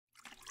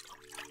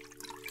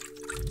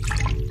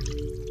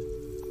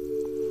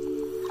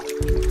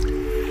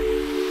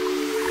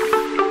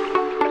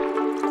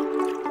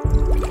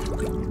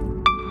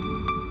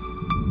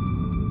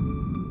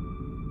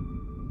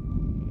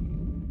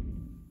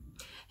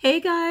Hey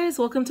guys,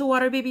 welcome to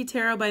WaterBaby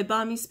Tarot by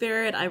Balmy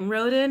Spirit. I'm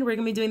Rodin. We're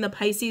going to be doing the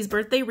Pisces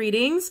birthday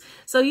readings.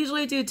 So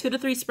usually I do 2 to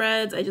 3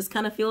 spreads. I just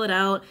kind of feel it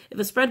out. If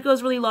a spread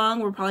goes really long,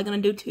 we're probably going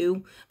to do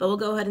 2, but we'll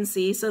go ahead and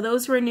see. So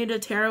those who are new to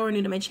tarot or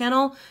new to my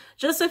channel,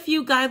 just a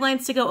few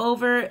guidelines to go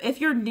over. If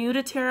you're new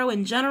to tarot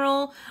in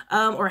general,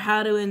 or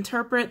how to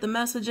interpret the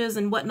messages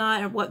and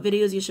whatnot, or what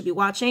videos you should be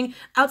watching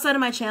outside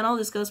of my channel,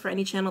 this goes for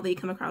any channel that you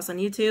come across on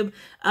YouTube.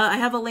 I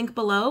have a link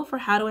below for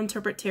how to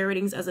interpret tarot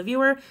readings as a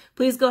viewer.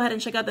 Please go ahead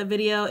and check out that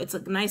video. It's a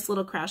nice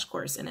little crash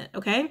course in it,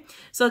 okay?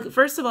 So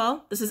first of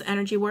all, this is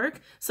energy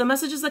work. So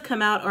messages that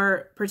come out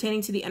are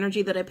pertaining to the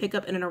energy that I pick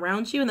up in and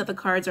around you and that the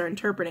cards are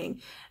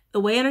interpreting. The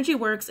way energy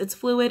works, it's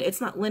fluid, it's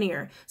not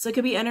linear. So it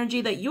could be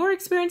energy that you're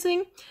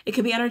experiencing, it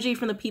could be energy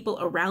from the people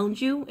around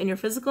you in your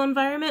physical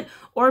environment,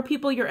 or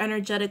people you're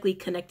energetically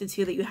connected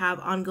to that you have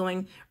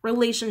ongoing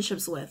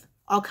relationships with.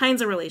 All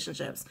kinds of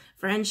relationships,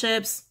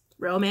 friendships,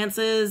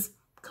 romances,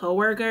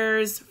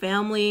 co-workers,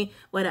 family,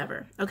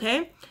 whatever,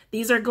 okay?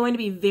 These are going to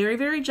be very,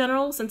 very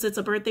general. Since it's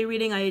a birthday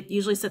reading, I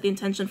usually set the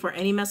intention for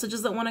any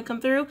messages that want to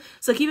come through.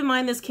 So keep in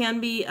mind this can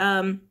be,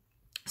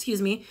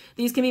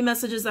 these can be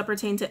messages that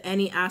pertain to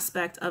any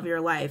aspect of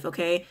your life,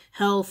 okay?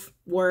 Health,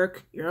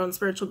 work, your own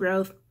spiritual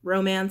growth,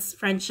 romance,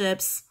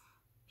 friendships,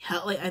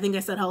 health. I think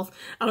I said health.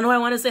 I don't know why I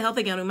want to say health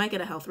again. We might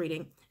get a health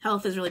reading.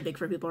 Health is really big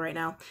for people right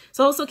now.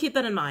 So also keep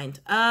that in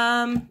mind.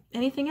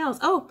 Anything else?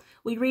 Oh,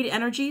 we read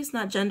energies,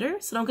 not gender.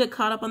 So don't get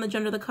caught up on the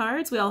gender of the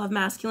cards. We all have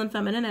masculine,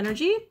 feminine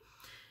energy.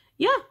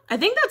 Yeah, I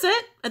think that's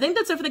it. I think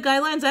that's it for the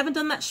guidelines. I haven't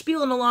done that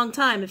spiel in a long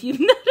time, if you've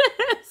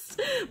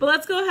noticed. But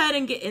let's go ahead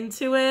and get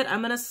into it. I'm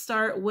going to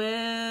start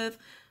with,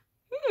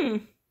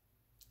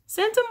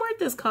 Santa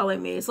Muerte's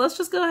calling me. So let's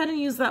just go ahead and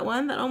use that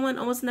one. That one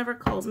almost never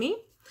calls me.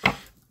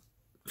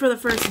 For the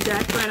first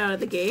deck right out of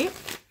the gate.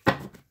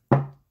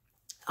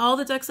 All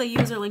the decks I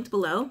use are linked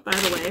below, by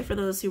the way, for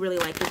those who really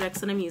like the decks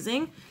that I'm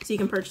using, so you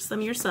can purchase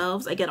them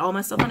yourselves. I get all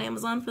my stuff on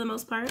Amazon for the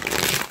most part,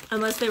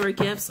 unless they were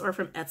gifts or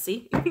from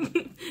Etsy.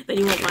 Then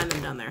you won't find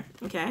them down there,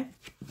 okay?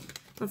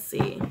 Let's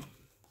see.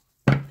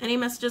 Any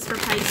messages for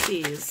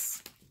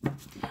Pisces?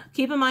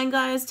 Keep in mind,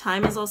 guys,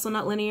 time is also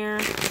not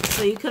linear,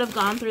 so you could have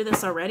gone through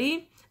this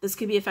already. This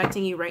could be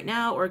affecting you right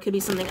now, or it could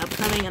be something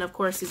upcoming, and of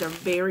course, these are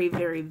very,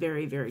 very,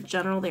 very, very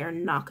general. They are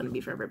not going to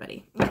be for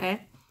everybody,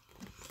 okay?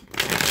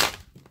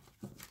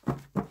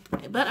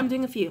 But I'm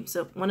doing a few,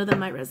 so one of them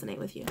might resonate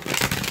with you.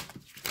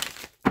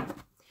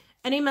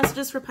 Any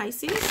messages for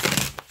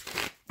Pisces?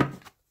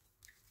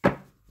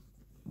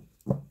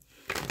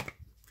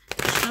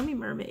 Show me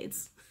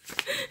mermaids.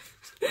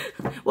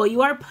 Well,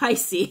 you are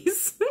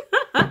Pisces.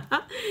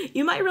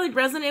 You might really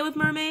resonate with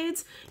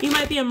mermaids. You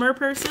might be a mer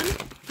person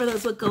for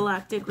those with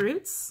galactic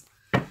roots.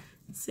 Let's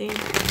see.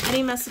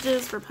 Any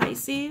messages for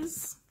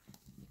Pisces?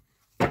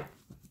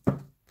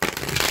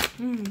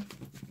 Oh,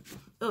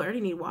 I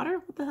already need water?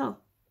 What the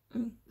hell?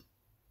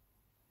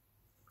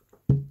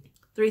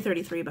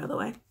 3:33, by the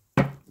way.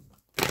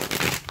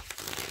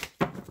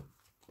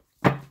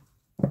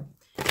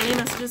 Any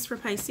messages for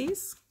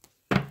Pisces?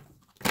 Any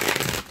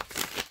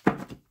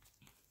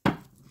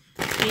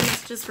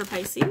messages for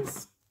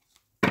Pisces?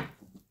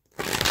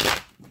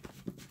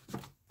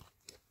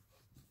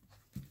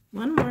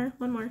 One more.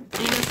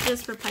 Any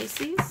messages for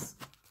Pisces?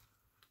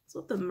 What's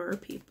with the mer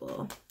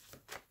people?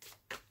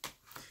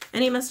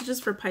 Any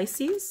messages for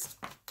Pisces?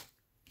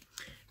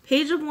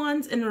 Page of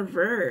Wands in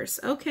reverse.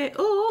 Okay.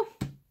 Oh,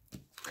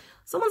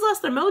 someone's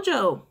lost their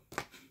mojo.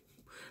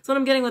 That's what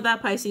I'm getting with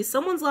that, Pisces.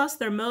 Someone's lost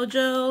their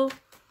mojo.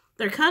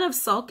 They're kind of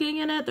sulking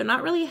in it. They're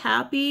not really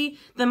happy.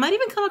 They might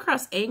even come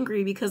across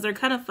angry because they're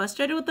kind of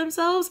frustrated with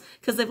themselves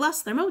because they've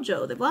lost their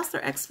mojo. They've lost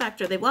their X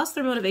factor. They've lost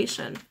their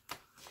motivation.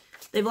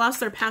 They've lost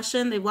their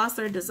passion. They've lost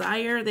their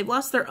desire. They've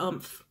lost their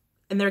oomph.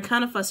 And they're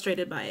kind of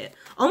frustrated by it.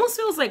 Almost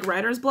feels like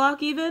writer's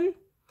block even.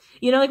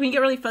 You know, like when you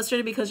get really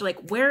frustrated because you're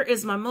like, where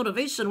is my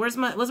motivation? Where's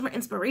my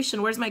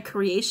inspiration? Where's my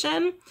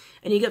creation?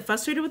 And you get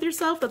frustrated with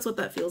yourself. That's what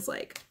that feels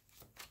like.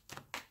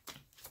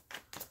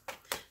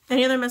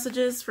 Any other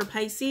messages for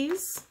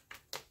Pisces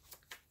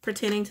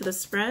pertaining to the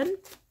spread?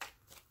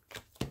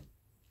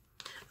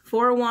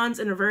 4 of Wands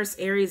in reverse,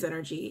 Aries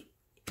energy.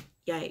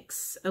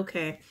 Yikes.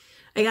 Okay.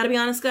 I gotta be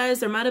honest, guys.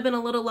 There might have been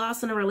a little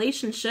loss in a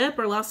relationship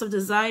or loss of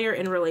desire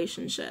in a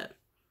relationship.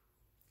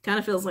 Kind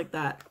of feels like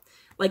that.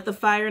 Like the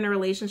fire in a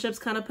relationship's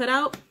kind of put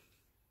out.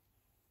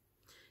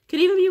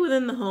 Could even be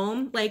within the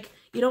home. Like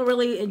you don't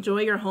really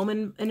enjoy your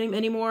home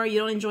anymore. You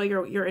don't enjoy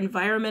your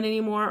environment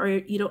anymore, or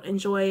you don't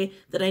enjoy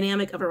the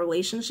dynamic of a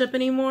relationship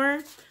anymore.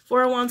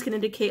 4 of Wands can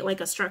indicate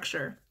like a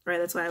structure, right?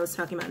 That's why I was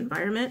talking about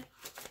environment.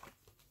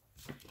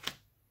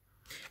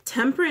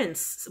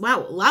 Temperance.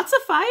 Wow, lots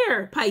of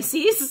fire,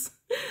 Pisces.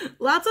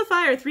 Lots of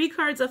fire. 3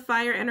 cards of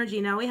fire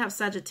energy. Now we have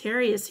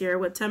Sagittarius here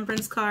with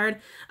Temperance card.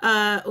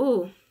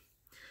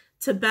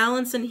 To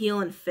balance and heal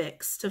and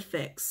fix, to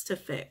fix.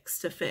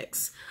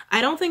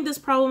 I don't think this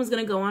problem is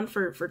going to go on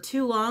for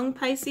too long,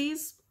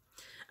 Pisces.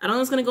 I don't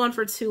think it's going to go on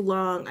for too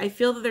long. I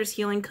feel that there's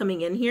healing coming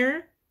in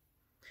here.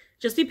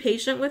 Just be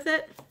patient with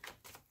it.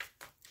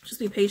 Just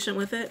be patient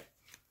with it.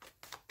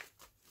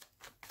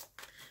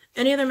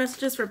 Any other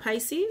messages for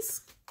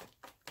Pisces?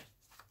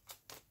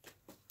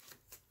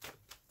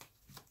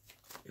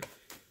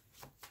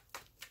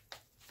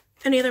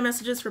 Any other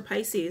messages for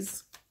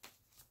Pisces?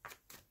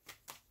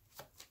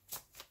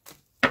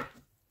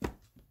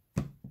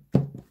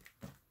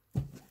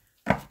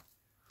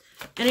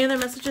 Any other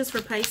messages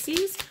for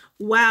Pisces?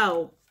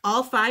 Wow.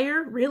 All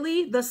fire?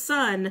 Really? The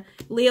sun,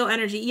 Leo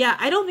energy. Yeah,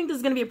 I don't think this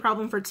is going to be a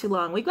problem for too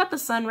long. We've got the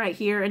sun right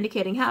here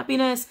indicating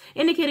happiness,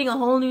 indicating a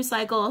whole new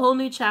cycle, a whole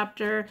new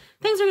chapter.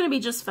 Things are going to be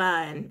just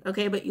fine.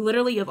 Okay, but you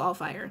have all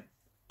fire.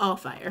 All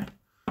fire.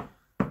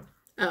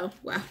 Oh,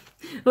 wow.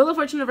 Wheel of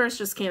Fortune reverse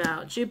just came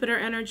out. Jupiter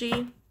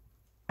energy.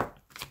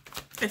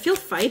 I feel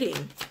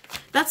fighting.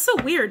 That's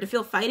so weird to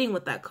feel fighting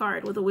with that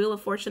card, with the Wheel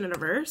of Fortune in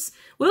reverse.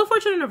 Wheel of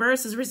Fortune in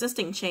reverse is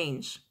resisting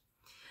change.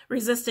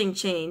 Resisting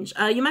change.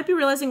 You might be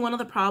realizing one of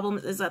the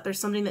problems is that there's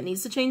something that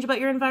needs to change about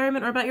your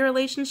environment or about your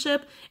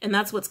relationship, and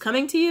that's what's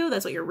coming to you.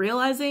 That's what you're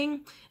realizing.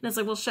 And it's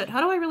like, well, shit,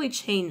 how do I really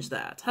change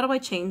that? How do I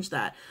change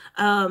that?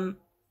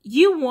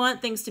 You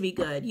want things to be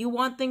good. You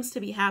want things to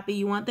be happy.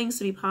 You want things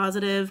to be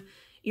positive.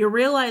 You're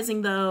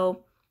realizing,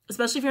 though,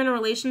 especially if you're in a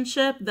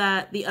relationship,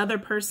 that the other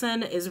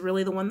person is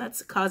really the one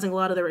that's causing a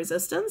lot of the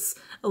resistance,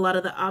 a lot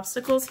of the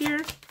obstacles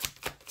here.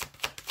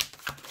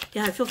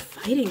 Yeah, I feel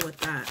fighting with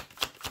that.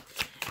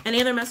 Any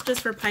other messages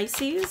for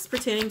Pisces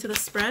pertaining to the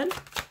spread?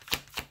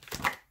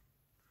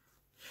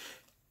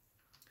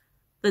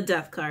 The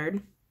Death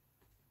card.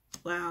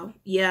 Wow.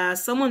 Yeah,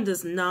 someone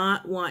does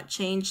not want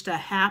change to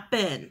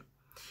happen.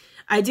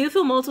 I do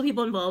feel multiple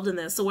people involved in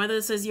this. So whether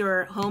this is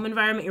your home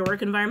environment, your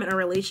work environment, or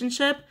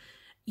relationship,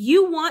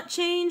 you want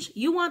change,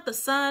 you want the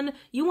sun,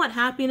 you want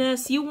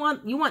happiness, you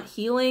want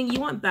healing,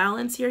 you want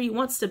balance here, you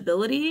want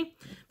stability,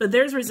 but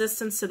there's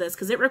resistance to this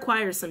because it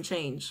requires some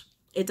change.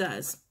 It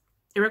does.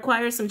 It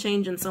requires some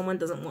change, and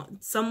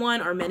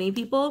someone or many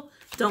people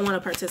don't want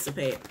to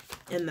participate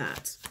in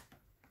that.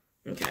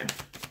 Okay.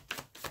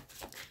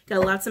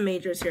 Got lots of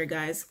majors here,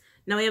 guys.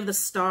 Now we have the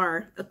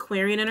Star,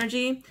 Aquarian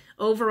energy.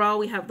 Overall,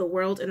 we have the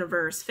World in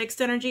reverse.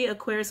 Fixed energy,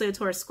 Aquarius, Leo,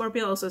 Taurus,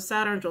 Scorpio, also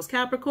Saturn, Jules,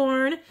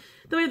 Capricorn.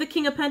 Then we have the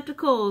King of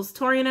Pentacles.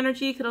 Taurian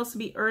energy could also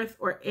be earth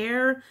or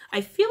air.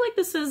 I feel like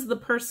this is the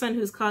person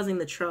who's causing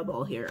the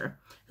trouble here,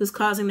 who's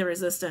causing the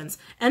resistance.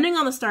 Ending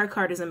on the Star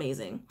card is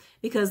amazing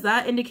because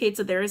that indicates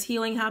that there is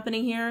healing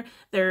happening here.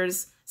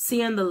 There's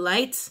seeing the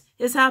light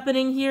is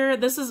happening here.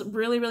 This is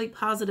really, really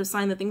positive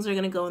sign that things are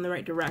going to go in the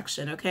right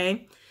direction,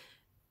 okay?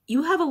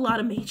 You have a lot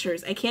of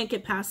majors. I can't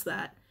get past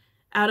that.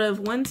 Out of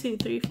 1, 2,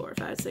 3, 4,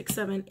 5, 6,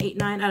 7, 8,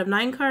 9. Out of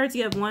 9 cards,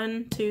 you have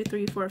 1, 2,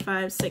 3, 4,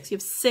 5, 6. You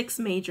have 6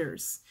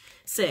 majors.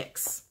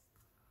 6.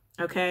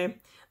 Okay?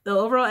 The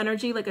overall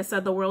energy, like I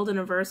said, the World in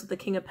reverse with the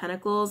King of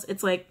Pentacles.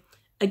 It's like,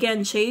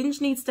 again,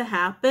 change needs to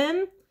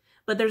happen,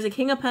 but there's a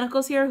King of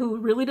Pentacles here who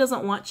really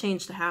doesn't want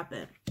change to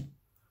happen.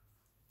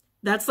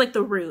 That's like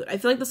the root. I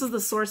feel like this is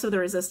the source of the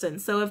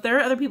resistance. So if there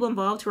are other people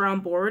involved who are on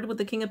board with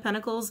the King of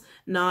Pentacles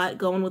not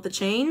going with the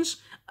change,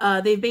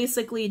 they've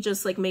basically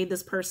just like made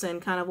this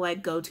person kind of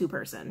like go-to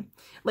person.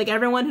 Like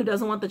everyone who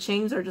doesn't want the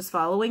change are just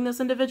following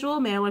this individual,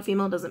 male or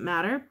female, doesn't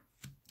matter.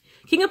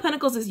 King of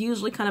Pentacles is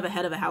usually kind of a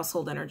head of a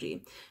household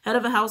energy. Head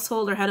of a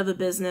household or head of a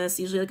business,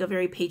 usually like a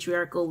very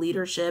patriarchal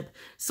leadership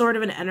sort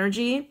of an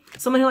energy.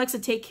 Someone who likes to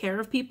take care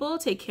of people,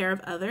 take care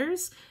of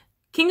others.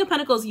 King of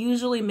Pentacles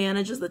usually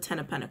manages the Ten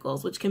of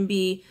Pentacles, which can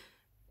be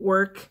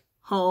work,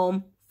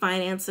 home,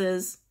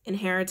 finances,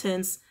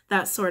 inheritance,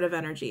 that sort of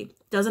energy.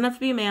 Doesn't have to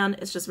be a man,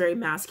 it's just very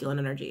masculine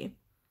energy.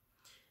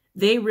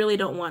 They really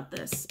don't want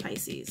this,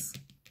 Pisces.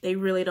 They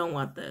really don't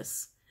want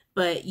this.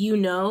 But you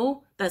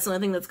know that's the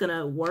only thing that's going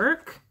to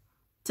work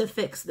to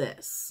fix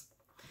this.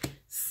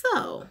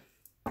 So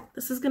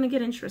this is going to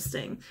get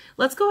interesting.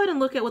 Let's go ahead and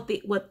look at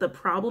what the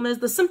problem is,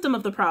 the symptom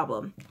of the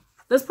problem.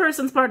 This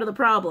person's part of the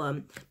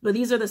problem, but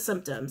these are the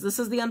symptoms. This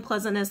is the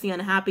unpleasantness, the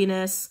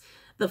unhappiness,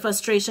 the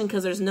frustration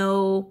because there's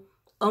no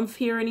oomph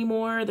here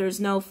anymore. There's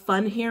no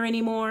fun here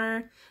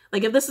anymore.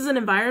 Like if this is an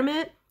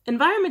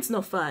environment's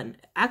no fun.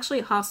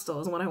 Actually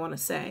hostile is what I want to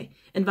say.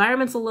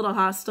 Environment's a little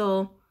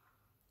hostile,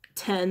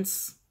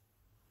 tense.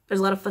 There's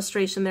a lot of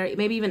frustration there,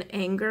 maybe even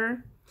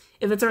anger.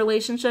 If it's a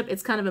relationship,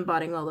 it's kind of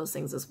embodying all those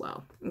things as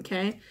well,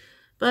 okay?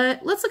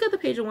 But let's look at the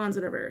Page of Wands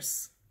in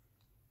reverse.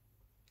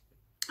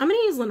 I'm going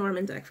to use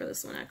Lenormand deck for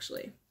this one,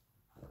 actually.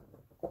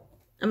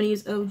 I'm going to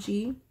use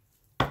OG.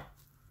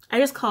 I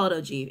just call it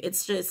OG.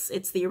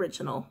 It's the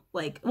original.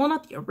 Like, well,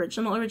 not the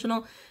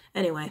original.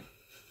 Anyway,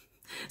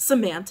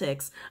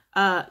 semantics.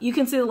 You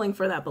can see the link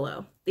for that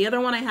below. The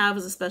other one I have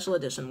is a special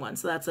edition one,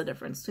 so that's the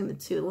difference between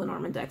the two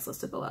Lenormand decks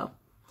listed below.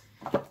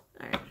 All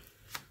right.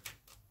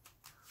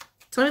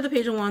 Tell me the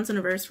Page of Wands in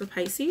reverse for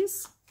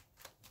Pisces.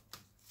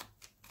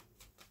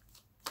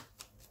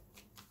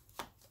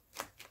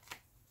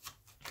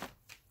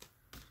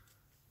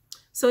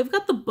 So we've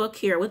got the book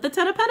here with the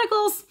Ten of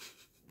Pentacles.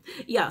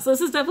 Yeah, so this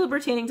is definitely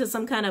pertaining to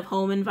some kind of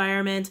home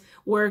environment,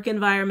 work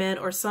environment,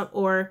 or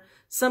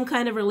some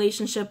kind of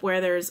relationship where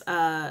there's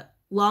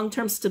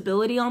long-term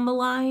stability on the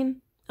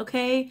line,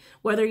 okay?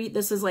 Whether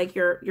this is like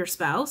your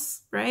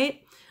spouse,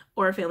 right?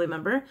 or a family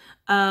member,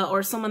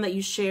 or someone that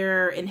you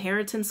share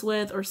inheritance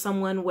with, or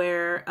someone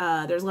where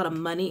there's a lot of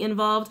money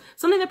involved,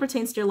 something that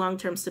pertains to your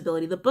long-term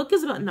stability. The book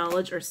is about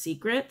knowledge or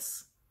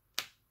secrets.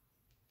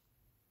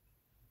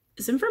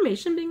 Is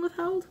information being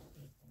withheld?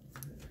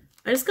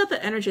 I just got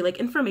the energy, like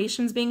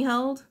information's being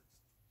held.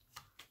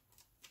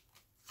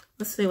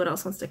 Let's see what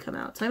else wants to come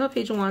out. Talking about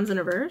Page of Wands in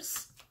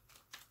reverse.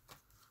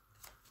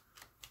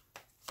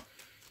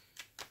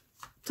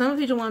 Talking about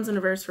Page of Wands in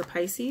reverse for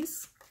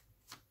Pisces.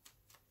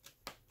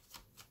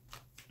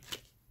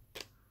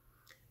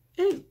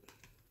 Hey,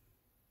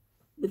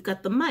 we've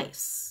got the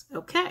mice.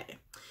 Okay.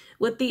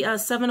 With the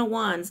Seven of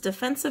Wands,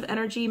 defensive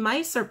energy,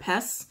 mice are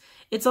pests.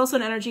 It's also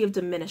an energy of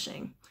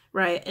diminishing,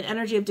 right? An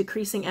energy of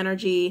decreasing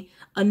energy,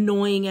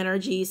 annoying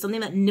energy,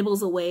 something that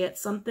nibbles away at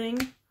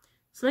something.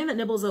 Something that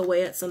nibbles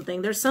away at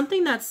something. There's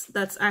something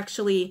that's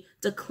actually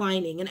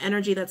declining, an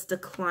energy that's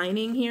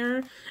declining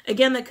here.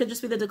 Again, that could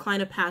just be the decline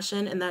of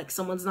passion and that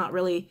someone's not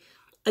really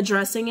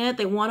addressing it.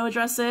 They want to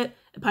address it.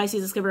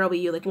 Pisces, this could very well be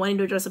you, like wanting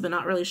to address it but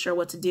not really sure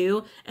what to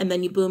do. And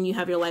then you, boom, you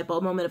have your light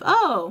bulb moment of,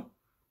 oh,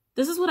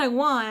 this is what I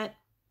want.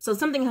 So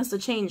something has to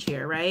change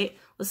here, right?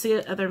 Let's see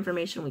what other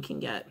information we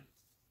can get.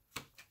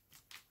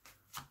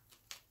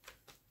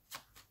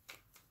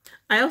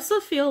 I also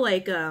feel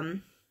like,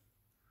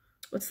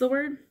 what's the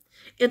word?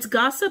 It's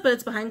gossip, but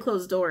it's behind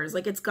closed doors.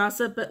 Like, it's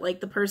gossip, but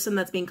like the person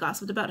that's being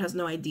gossiped about has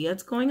no idea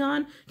it's going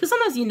on. Because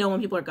sometimes you know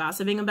when people are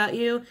gossiping about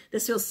you.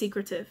 This feels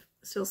secretive.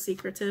 This feels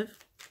secretive.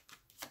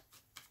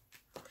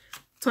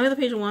 Tell me the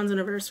Page of Wands in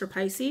reverse for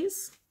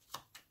Pisces.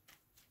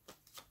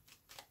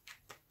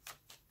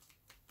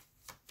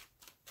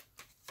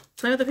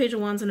 Tell me the Page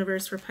of Wands in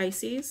reverse for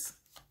Pisces.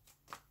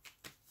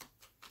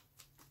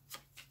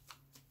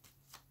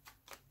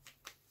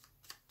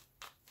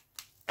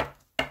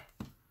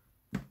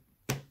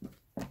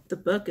 The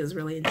book is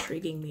really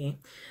intriguing me.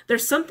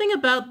 There's something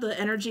about the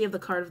energy of the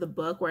card of the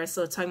book where I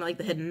started talking about like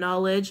the hidden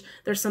knowledge.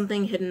 There's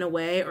something hidden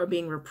away or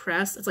being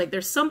repressed. It's like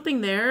there's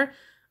something there.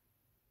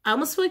 I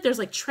almost feel like there's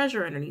like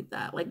treasure underneath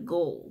that, like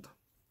gold.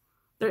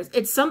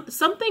 It's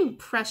something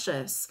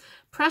precious.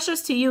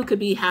 Precious to you could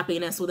be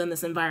happiness within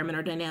this environment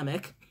or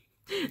dynamic.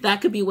 That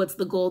could be what's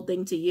the gold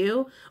thing to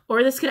you.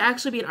 Or this could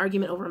actually be an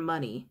argument over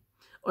money.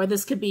 Or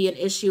this could be an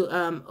issue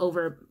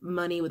over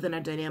money within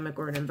a dynamic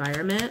or an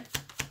environment.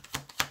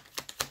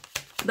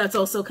 That's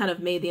also kind of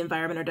made the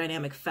environment or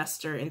dynamic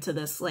fester into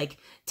this like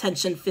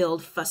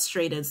tension-filled,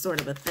 frustrated sort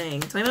of a thing.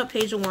 Talking about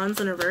Page of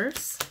Wands in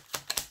reverse.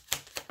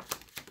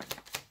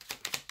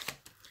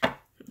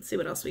 Let's see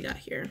what else we got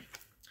here.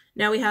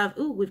 Now we have,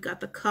 ooh, we've got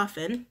the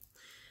Coffin.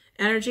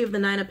 Energy of the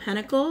Nine of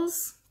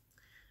Pentacles.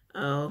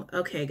 Oh,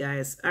 okay,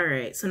 guys. All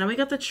right. So now we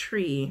got the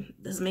Tree.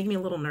 This is making me a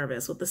little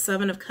nervous with the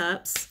Seven of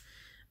Cups.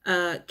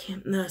 The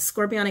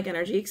Scorpionic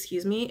energy,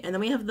 excuse me. And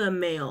then we have the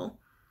Male.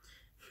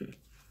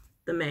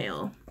 The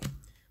Male.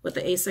 With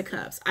the Ace of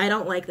Cups. I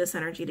don't like this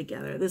energy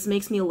together. This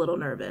makes me a little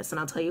nervous, and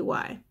I'll tell you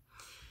why.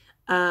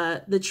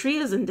 The Tree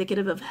is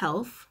indicative of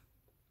health.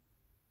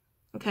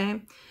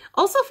 Okay.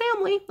 Also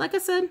family. Like I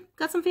said,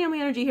 got some family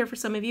energy here for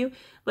some of you,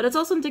 but it's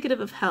also indicative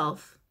of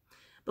health.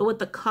 But with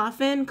the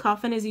Coffin,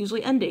 Coffin is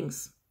usually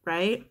endings,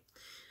 right?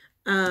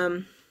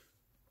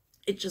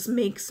 It just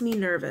makes me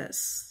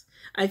nervous.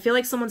 I feel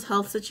like someone's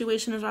health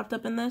situation is wrapped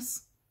up in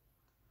this,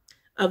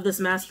 of this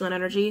masculine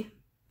energy.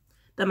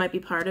 That might be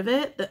part of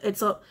it.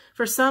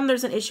 For some,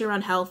 there's an issue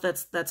around health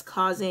that's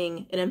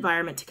causing an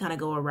environment to kind of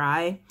go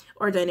awry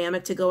or a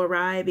dynamic to go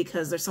awry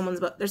because there's something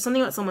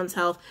about someone's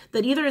health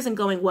that either isn't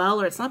going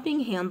well or it's not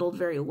being handled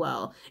very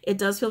well. It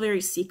does feel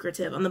very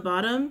secretive. On the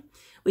bottom,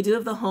 we do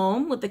have the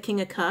Home with the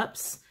King of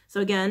Cups. So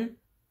again,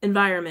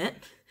 environment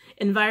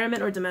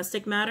or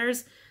domestic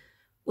matters.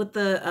 With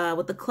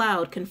the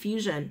Cloud,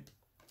 confusion.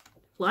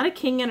 A lot of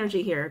King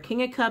energy here.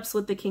 King of Cups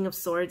with the King of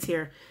Swords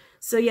here.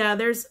 So yeah,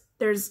 there's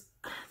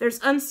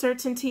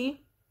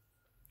uncertainty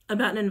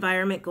about an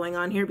environment going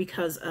on here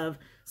because of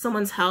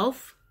someone's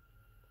health.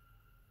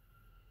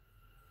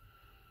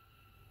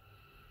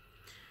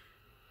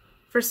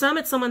 For some,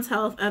 it's someone's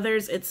health.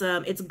 Others, it's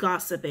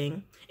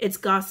gossiping. It's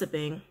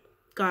gossiping.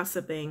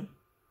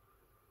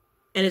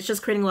 And it's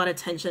just creating a lot of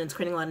tension. It's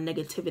creating a lot of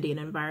negativity in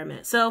an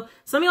environment. So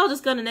some of y'all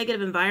just got a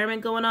negative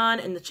environment going on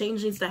and the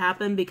change needs to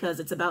happen because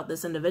it's about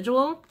this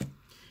individual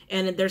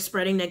and they're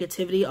spreading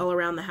negativity all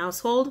around the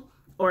household.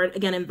 Or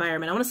again,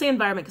 environment. I want to say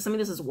environment because some of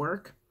this is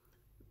work.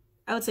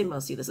 I would say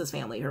most of you, this is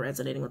family who are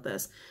resonating with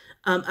this.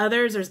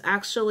 Others, there's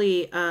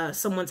actually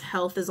someone's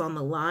health is on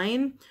the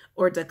line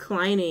or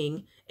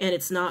declining and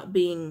it's not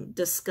being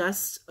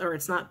discussed or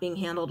it's not being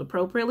handled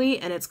appropriately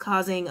and it's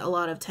causing a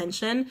lot of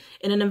tension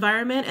in an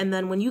environment. And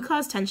then when you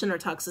cause tension or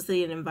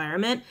toxicity in an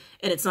environment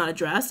and it's not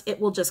addressed, it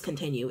will just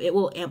continue. It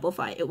will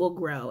amplify. It will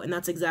grow. And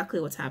that's exactly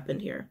what's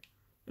happened here.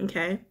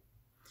 Okay.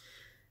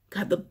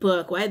 God, the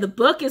book. Why? The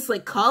book is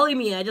like calling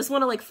me. I just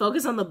want to like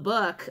focus on the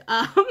book.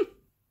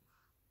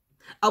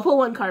 I'll pull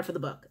one card for the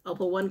book. I'll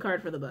pull one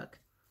card for the book.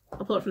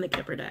 I'll pull it from the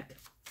Kipper deck.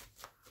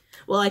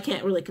 Well, I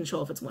can't really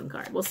control if it's one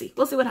card. We'll see.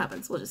 We'll see what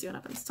happens. We'll just see what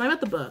happens. Talking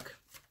about the book.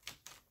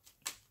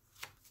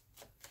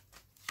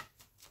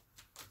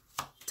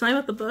 Tell me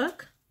about the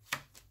book.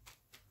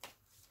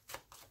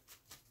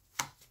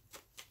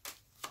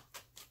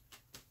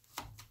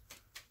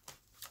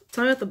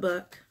 Tell me about the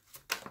book.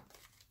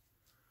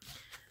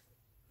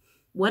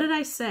 What did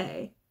I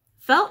say?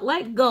 Felt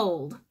like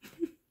gold.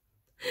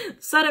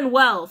 Sudden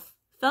wealth.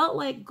 Felt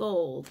like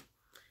gold.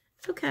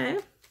 Okay.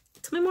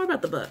 Tell me more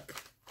about the book.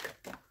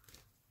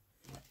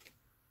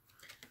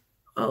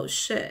 Oh,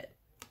 shit.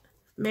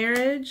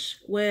 Marriage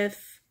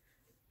with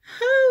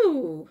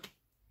who?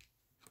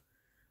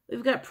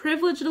 We've got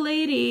privileged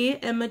lady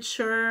and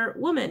mature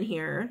woman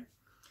here.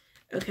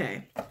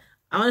 Okay.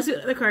 I want to see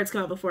what the cards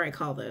come out before I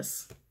call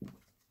this.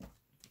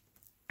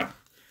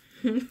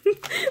 tell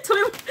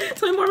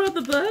me more about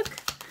the book.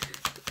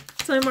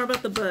 Tell me more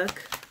about the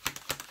book.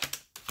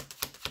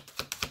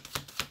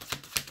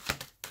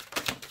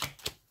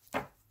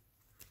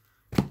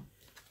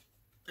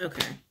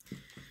 Okay.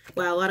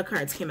 Wow, a lot of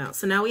cards came out.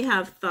 So now we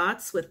have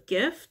thoughts with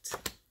gift,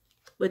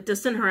 with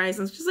distant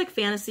horizons, just like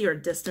fantasy or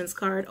distance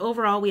card.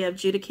 Overall, we have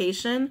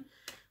adjudication.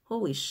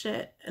 Holy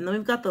shit. And then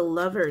we've got the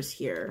lovers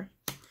here.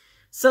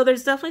 So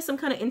there's definitely some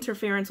kind of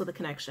interference with a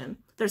connection.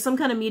 There's some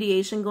kind of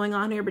mediation going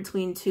on here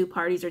between two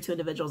parties or two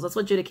individuals. That's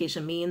what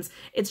adjudication means.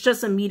 It's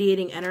just a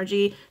mediating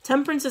energy.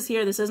 Temperance is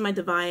here. This is my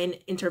divine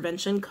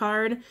intervention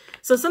card.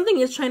 So something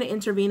is trying to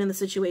intervene in the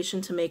situation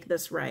to make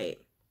this right.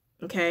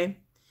 Okay.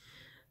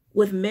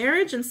 With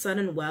marriage and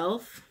sudden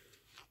wealth,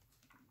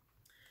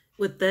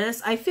 with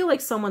this, I feel like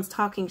someone's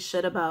talking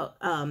shit about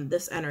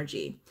this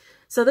energy.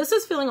 So this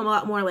is feeling a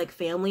lot more like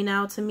family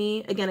now to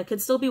me. Again, it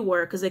could still be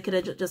work because it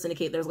could just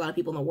indicate there's a lot of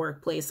people in the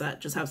workplace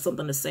that just have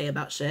something to say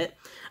about shit.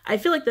 I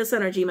feel like this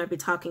energy might be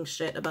talking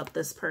shit about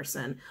this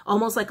person,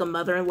 almost like a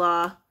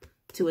mother-in-law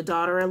to a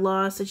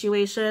daughter-in-law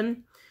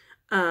situation.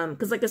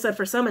 Because like I said,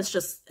 for some, it's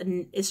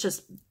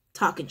just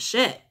talking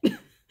shit.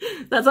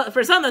 That's all,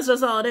 for some, that's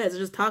just all it is. It's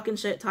just talking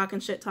shit,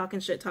 talking shit, talking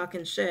shit,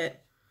 talking shit.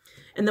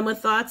 And then with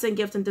thoughts and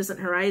gift and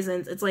distant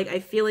horizons, it's like I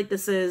feel like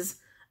this is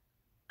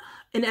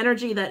an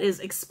energy that is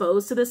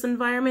exposed to this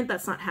environment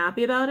that's not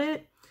happy about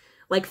it.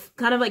 Like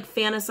kind of like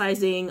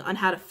fantasizing on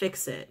how to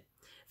fix it.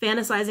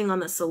 Fantasizing on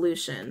the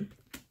solution.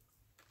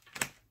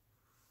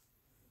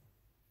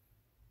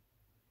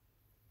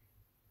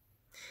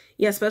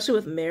 Yeah, especially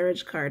with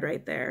marriage card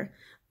right there.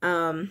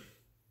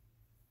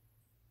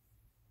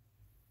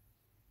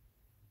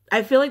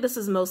 I feel like this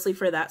is mostly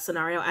for that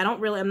scenario.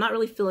 I'm not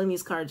really feeling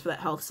these cards for that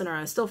health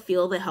scenario. I still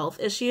feel the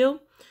health issue.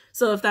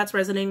 So if that's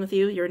resonating with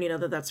you, you already know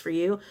that that's for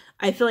you.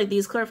 I feel like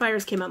these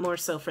clarifiers came out more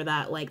so for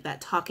that, like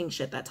that talking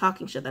shit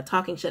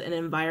in an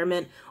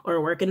environment or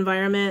a work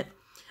environment.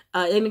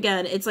 And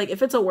again, it's like,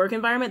 if it's a work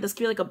environment, this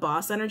could be like a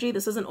boss energy.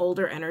 This is an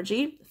older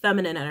energy,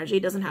 feminine energy.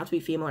 It doesn't have to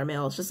be female or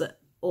male. It's just an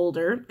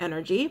older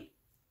energy.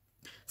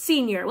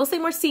 Senior, we'll say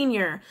more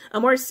senior, a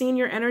more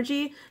senior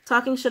energy,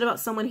 talking shit about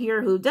someone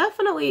here who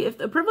definitely, if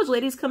the privileged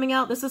lady's coming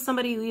out, this is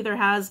somebody who either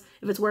has,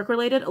 if it's work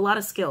related, a lot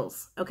of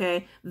skills,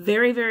 okay?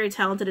 Very, very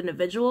talented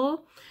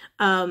individual,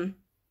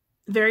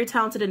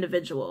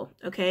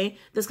 okay?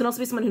 This can also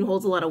be someone who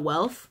holds a lot of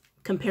wealth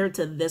compared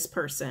to this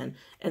person.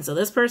 And so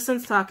this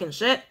person's talking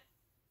shit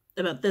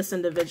about this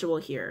individual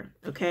here,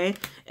 okay?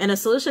 And a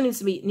solution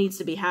needs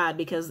to be had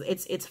because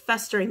it's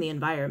festering the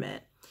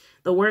environment.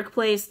 The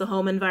workplace, the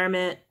home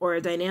environment, or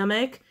a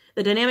dynamic.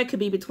 The dynamic could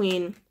be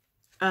between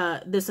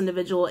this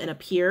individual and a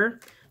peer.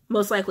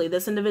 Most likely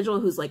this individual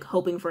who's like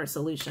hoping for a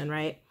solution,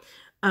 right?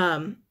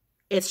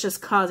 It's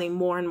just causing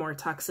more and more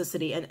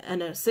toxicity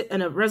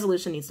and a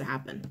resolution needs to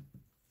happen.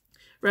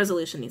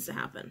 Resolution needs to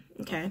happen,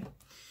 okay?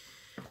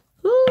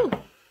 Woo!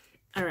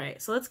 All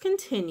right, so let's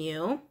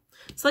continue.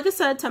 So like I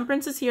said,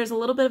 temperance is here. Is a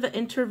little bit of an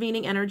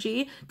intervening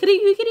energy. You could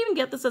even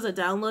get this as a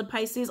download,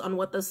 Pisces, on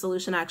what the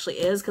solution actually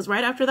is. Because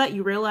right after that,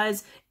 you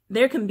realize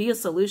there can be a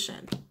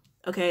solution.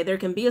 Okay, there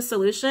can be a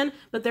solution,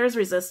 but there's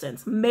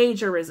resistance.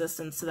 Major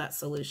resistance to that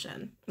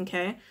solution.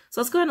 Okay,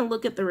 so let's go ahead and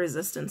look at the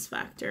resistance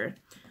factor.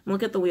 And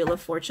look at the Wheel of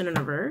Fortune in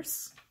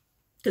reverse.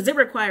 Because it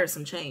requires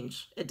some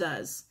change. It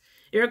does.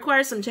 It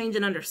requires some change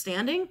in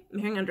understanding. I'm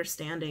hearing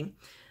understanding.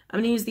 I'm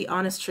going to use the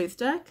Honest Truth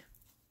deck.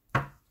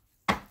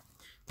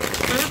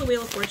 I have the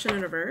Wheel of Fortune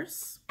in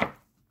reverse.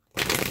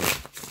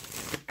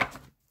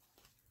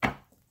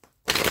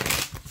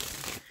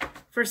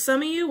 For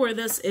some of you where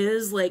this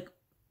is like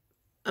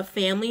a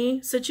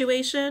family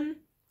situation,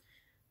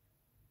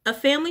 a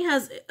family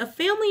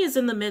is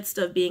in the midst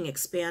of being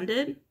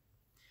expanded,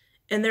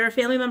 and there are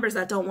family members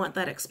that don't want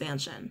that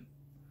expansion,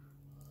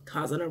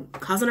 causing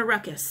a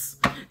ruckus.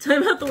 Tell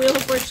me about the Wheel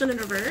of Fortune in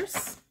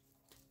reverse.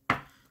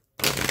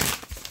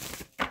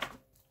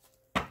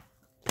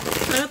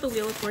 Tell me about the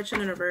Wheel of Fortune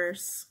in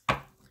reverse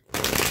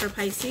for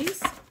Pisces.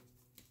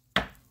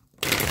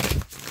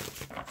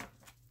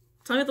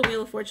 Tell me about the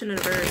Wheel of Fortune in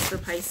reverse for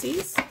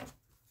Pisces.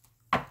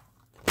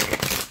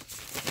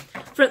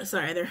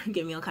 Sorry, they're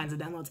giving me all kinds of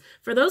downloads.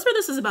 For those where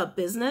this is about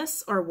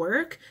business or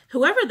work,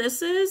 whoever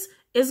this is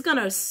going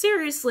to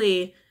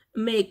seriously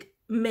make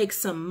make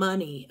some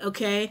money,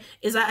 okay?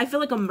 Is that I feel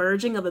like a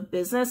merging of a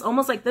business,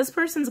 almost like this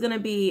person's going to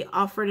be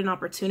offered an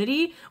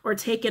opportunity or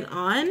taken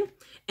on,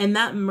 and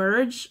that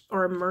merge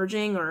or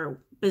merging or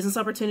business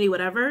opportunity,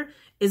 whatever,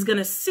 is going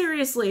to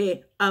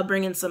seriously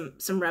bring in some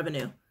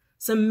revenue,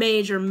 some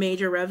major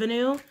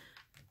revenue.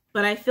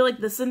 But I feel like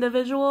this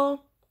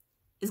individual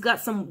has got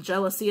some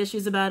jealousy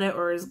issues about it,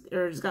 or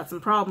has got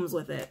some problems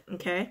with it,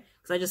 okay?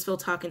 Because I just feel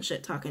talking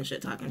shit.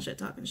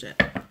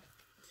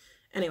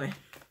 Anyway,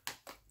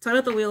 talk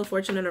about the Wheel of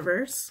Fortune in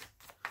reverse.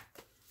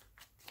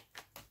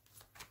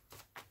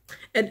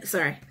 And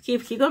sorry,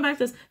 keep going back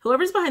to this.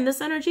 Whoever's behind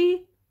this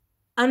energy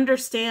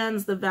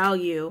understands the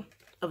value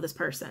of this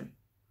person.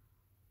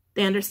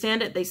 They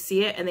understand it, they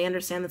see it, and they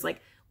understand it's like,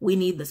 we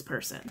need this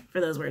person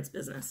for those words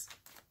business.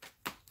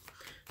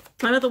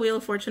 Talk about the Wheel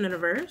of Fortune in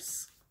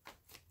reverse.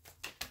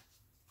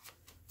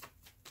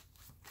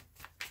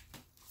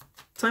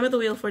 Talk about the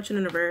Wheel of Fortune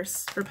in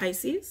reverse for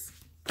Pisces.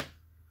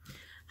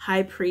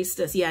 High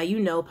Priestess. Yeah, you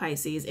know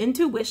Pisces.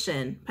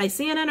 Intuition.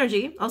 Piscean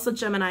energy. Also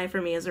Gemini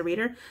for me as a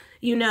reader.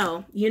 You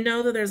know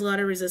that there's a lot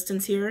of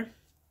resistance here.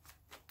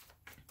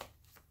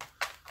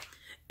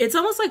 It's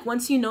almost like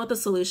once you know what the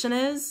solution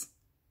is,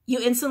 you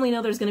instantly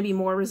know there's going to be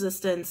more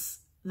resistance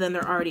than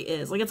there already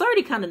is. Like, it's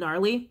already kind of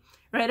gnarly,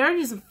 right? It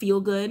already doesn't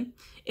feel good.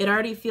 It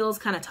already feels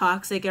kind of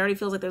toxic. It already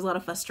feels like there's a lot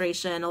of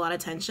frustration, a lot of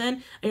tension.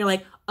 And you're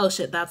like, oh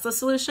shit, that's the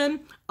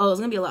solution? Oh, it's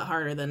going to be a lot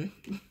harder than,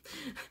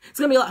 it's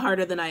going to be a lot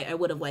harder than I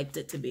would have liked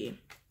it to be.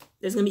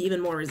 There's going to be even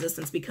more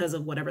resistance because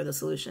of whatever the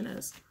solution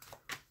is.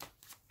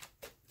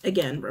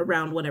 Again,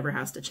 around whatever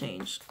has to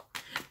change.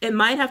 It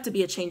might have to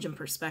be a change in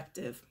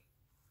perspective.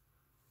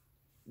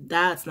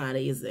 That's not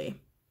easy.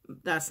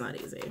 That's not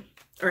easy.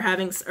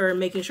 Or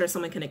making sure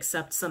someone can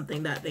accept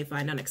something that they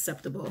find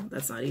unacceptable.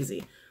 That's not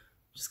easy.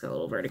 Just got a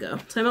little vertigo.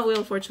 Talking about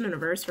Wheel of Fortune in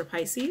reverse for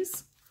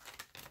Pisces.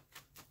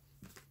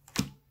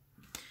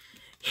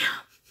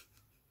 Yeah.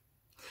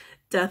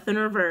 Death in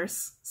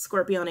reverse,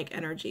 Scorpionic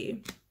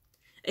energy.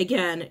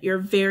 Again, you're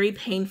very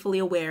painfully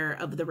aware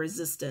of the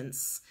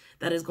resistance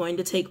that is going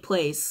to take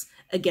place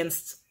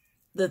against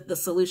the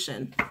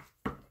solution.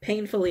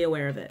 Painfully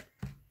aware of it.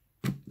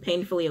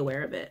 Painfully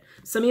aware of it.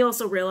 Some of you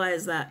also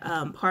realize that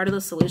part of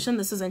the solution,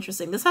 this is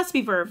interesting, this has to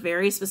be for a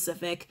very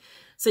specific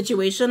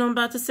situation I'm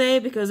about to say,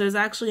 because there's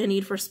actually a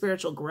need for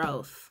spiritual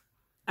growth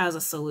as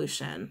a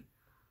solution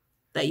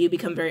that you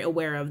become very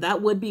aware of.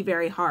 That would be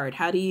very hard.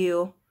 How do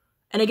you,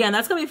 and again,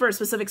 that's going to be for a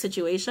specific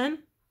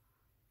situation.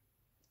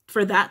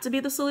 For that to be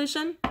the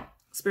solution,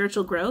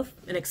 spiritual growth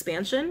and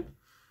expansion,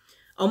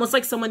 almost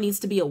like someone needs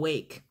to be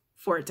awake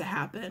for it to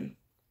happen.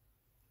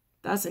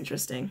 That's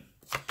interesting.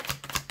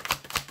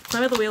 Talk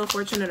about the Wheel of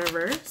Fortune in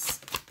reverse.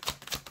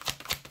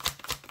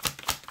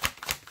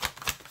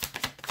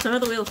 Talk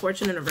about the Wheel of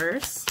Fortune in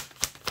reverse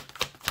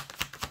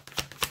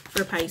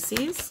for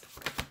Pisces.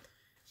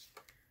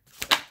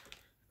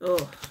 Oh.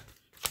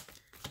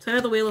 Talk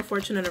about the Wheel of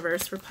Fortune in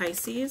reverse for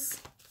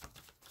Pisces.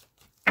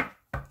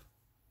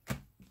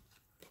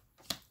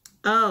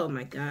 Oh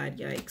my God,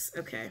 yikes.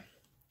 Okay.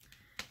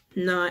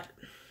 Not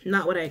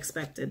what I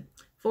expected.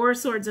 Four of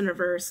Swords in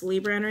reverse,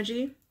 Libra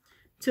energy.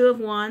 Two of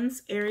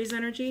Wands, Aries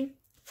energy.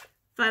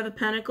 Five of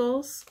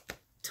Pentacles,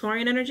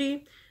 Taurian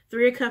energy.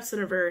 Three of Cups in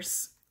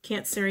reverse,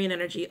 Cancerian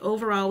energy.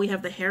 Overall, we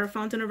have the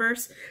Hierophant in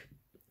reverse,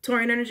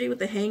 Taurian energy with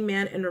the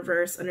Hangman in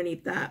reverse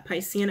underneath that.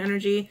 Piscean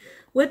energy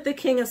with the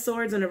King of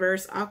Swords in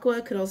reverse.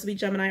 Aqua could also be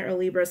Gemini or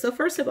Libra. So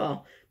first of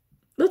all,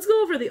 let's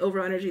go over the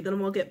overall energy, then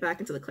we'll get back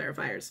into the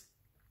clarifiers.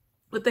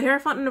 With the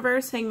Hierophant in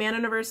reverse, Hangman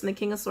in reverse, and the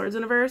King of Swords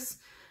in reverse,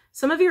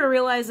 some of you are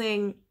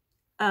realizing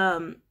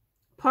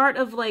part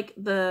of like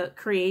the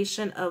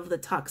creation of the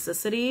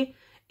toxicity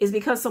is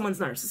because someone's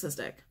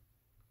narcissistic,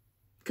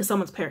 because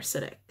someone's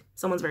parasitic,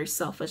 someone's very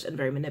selfish and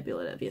very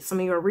manipulative. Some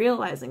of you are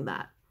realizing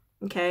that,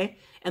 okay?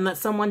 And that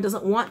someone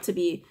doesn't want to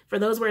be, for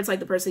those where it's like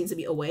the person needs to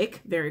be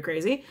awake, very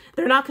crazy,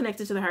 they're not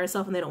connected to their higher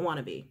self and they don't want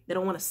to be. They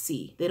don't want to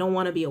see. They don't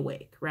want to be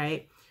awake,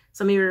 right?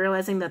 Some of you are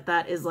realizing that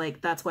that is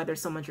like, that's why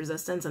there's so much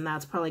resistance, and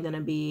that's probably going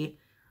to be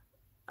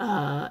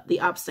the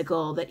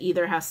obstacle that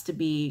either has to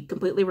be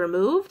completely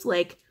removed,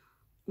 like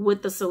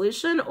with the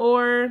solution,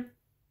 or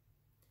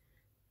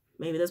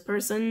maybe this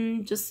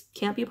person just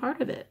can't be a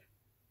part of it.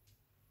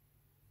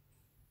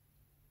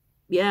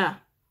 Yeah.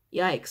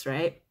 Yikes,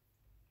 right?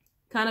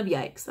 Kind of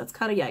yikes. That's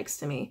kind of yikes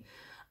to me.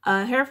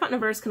 Hierophant in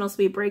reverse can also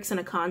be breaks in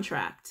a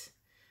contract,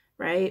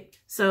 right?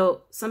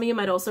 So some of you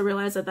might also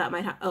realize that that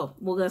might have, oh,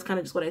 well, that's kind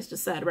of just what I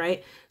just said,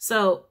 right?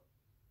 So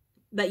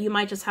that you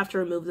might just have to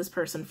remove this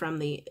person from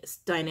the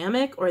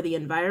dynamic or the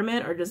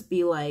environment, or just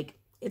be like,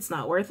 it's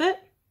not worth it.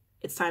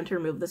 It's time to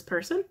remove this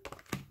person.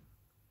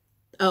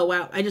 Oh,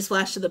 wow. I just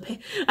flashed to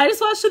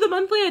the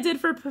monthly I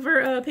did for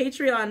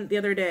Patreon the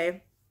other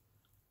day.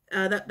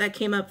 That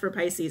came up for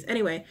Pisces.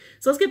 Anyway,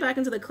 so let's get back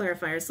into the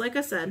clarifiers. Like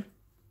I said,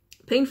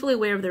 painfully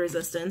aware of the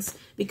resistance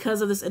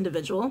because of this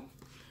individual,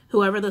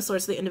 whoever the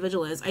source of the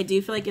individual is. I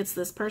do feel like it's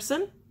this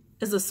person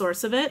is the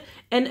source of it.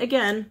 And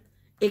again,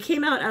 it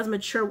came out as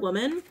mature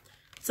woman.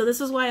 So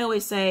this is why I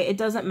always say it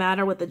doesn't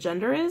matter what the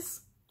gender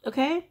is.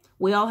 Okay?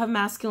 We all have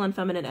masculine and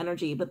feminine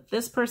energy, but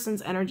this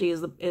person's energy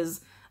this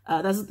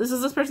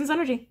is this person's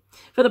energy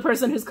for the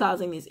person who's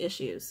causing these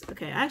issues.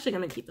 Okay, I'm actually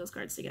going to keep those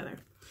cards together.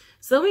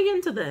 So then we get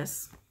into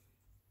this.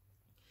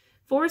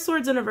 4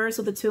 swords in reverse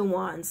with the 2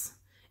 wands.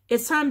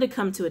 It's time to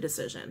come to a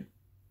decision.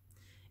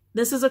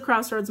 This is a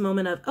crossroads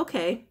moment of,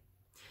 okay,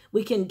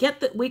 we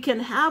can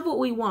have what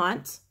we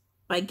want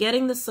by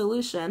getting the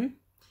solution,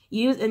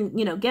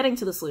 getting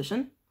to the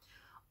solution,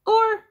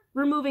 or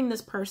removing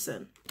this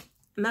person.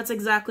 And that's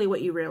exactly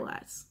what you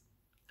realize.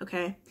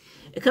 Okay?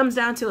 It comes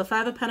down to a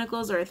 5 of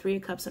Pentacles or a 3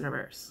 of Cups in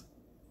reverse.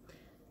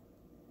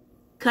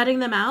 Cutting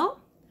them out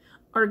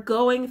or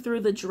going through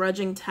the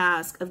drudging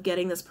task of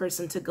getting this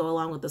person to go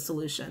along with the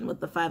solution with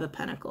the 5 of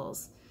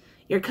Pentacles.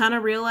 You're kind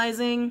of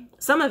realizing,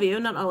 some of you,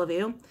 not all of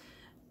you,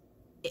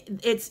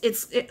 this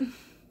is the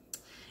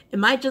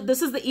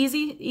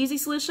easy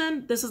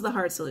solution. This is the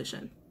hard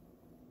solution.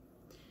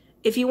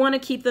 If you want to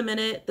keep them in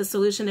it, the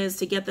solution is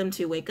to get them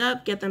to wake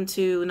up, get them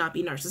to not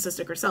be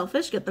narcissistic or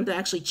selfish, get them to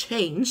actually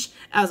change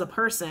as a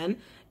person.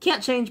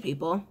 Can't change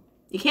people.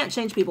 You can't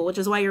change people, which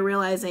is why you're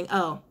realizing,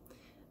 oh,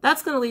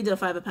 that's going to lead to a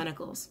 5 of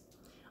Pentacles.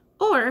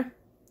 Or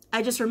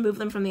I just remove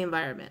them from the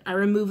environment. I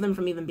remove them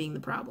from even being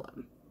the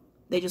problem.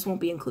 They just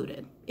won't be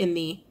included in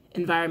the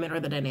environment or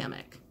the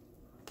dynamic.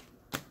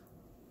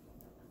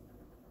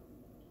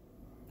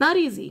 Not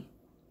easy.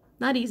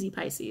 Not easy,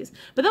 Pisces.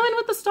 But then we end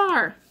with the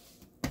Star.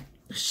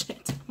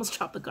 Shit, almost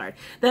dropped the card.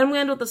 Then we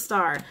end with the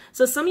Star.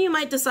 So some of you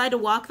might decide to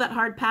walk that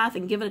hard path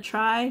and give it a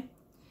try.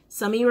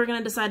 Some of you are going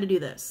to decide to do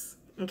this.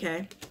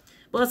 Okay?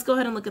 Well, let's go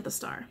ahead and look at the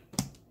Star.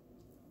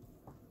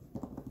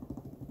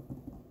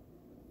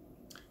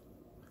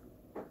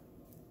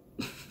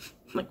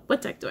 Like,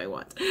 what deck do I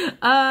want?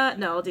 No,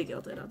 I'll do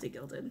Gilded. I'll do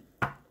Gilded.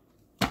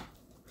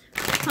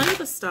 Play with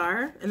the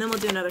Star, and then we'll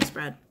do another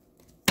spread.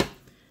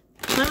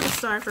 Play with the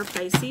Star for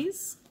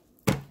Pisces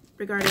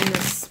regarding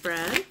this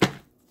spread.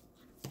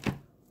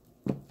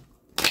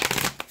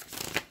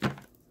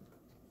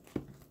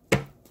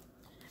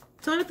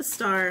 Play with the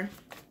Star.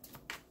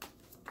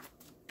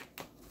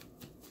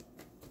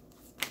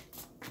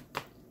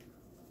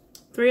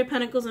 Three of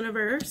Pentacles in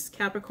reverse,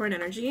 Capricorn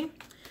energy.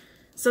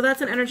 So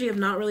that's an energy of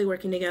not really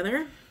working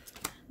together,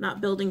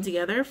 not building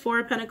together.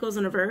 4 of Pentacles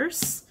in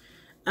reverse.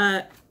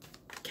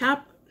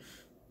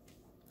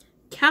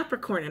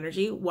 Capricorn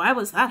energy. Why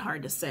was that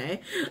hard to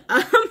say?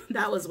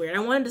 That was weird. I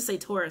wanted to say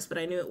Taurus, but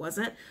I knew it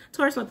wasn't.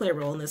 Taurus might play a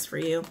role in this for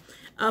you.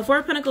 4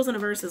 of Pentacles in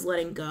reverse is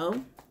letting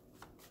go.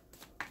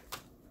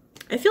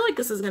 I feel like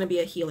this is going to be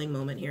a healing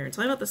moment here.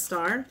 Tell me about the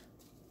Star.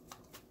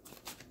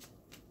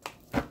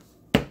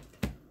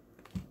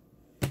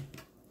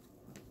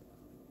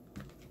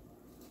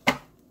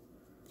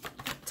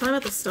 Tell me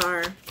about the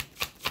Star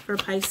for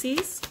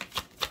Pisces.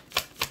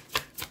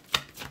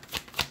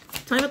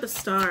 Tell me about the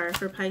Star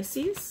for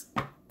Pisces.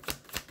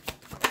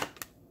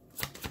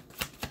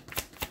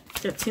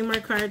 Got 2 more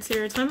cards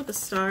here. Tell me about the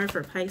Star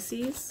for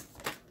Pisces.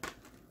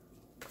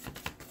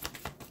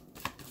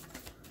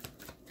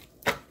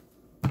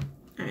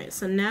 Alright,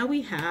 so now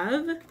we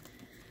have...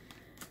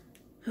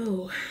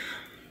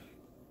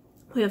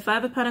 we have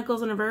 5 of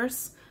Pentacles in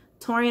reverse,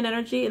 Taurian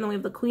energy, and then we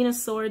have the Queen of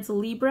Swords,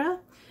 Libra.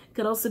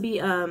 Could also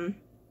be...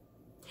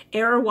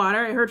 air or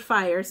water. I heard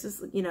fire, so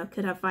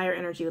could have fire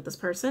energy with this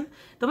person.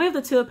 Then we have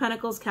the 2 of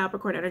Pentacles,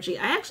 Capricorn energy.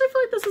 I actually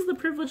feel like this is the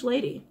privileged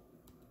lady.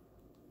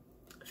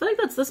 I feel like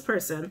that's this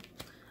person.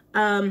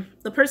 I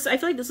feel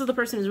like this is the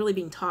person who's really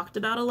being talked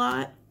about a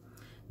lot.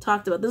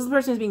 This is the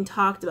person who's being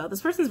talked about.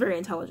 This person's very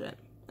intelligent,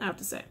 I have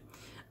to say.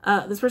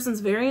 This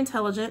person's very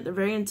intelligent. They're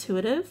very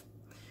intuitive.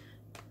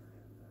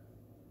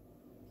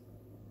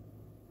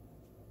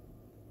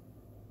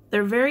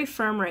 They're very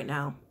firm right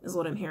now, is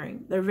what I'm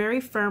hearing. They're very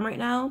firm right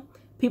now.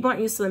 People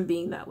aren't used to them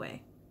being that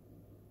way.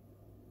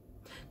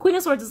 Queen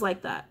of Swords is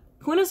like that.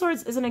 Queen of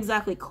Swords isn't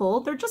exactly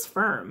cold. They're just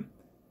firm.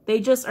 They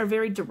just are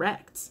very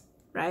direct,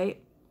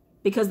 right?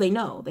 Because they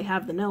know. They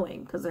have the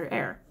knowing because they're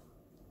air.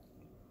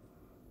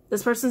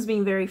 This person's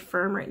being very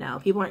firm right now.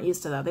 People aren't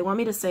used to that. They want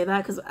me to say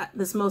that because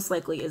this most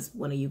likely is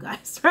one of you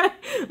guys, right?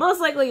 Most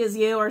likely is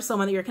you or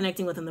someone that you're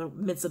connecting with in the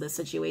midst of this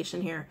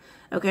situation here,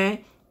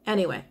 okay?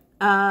 Anyway,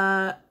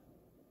 they're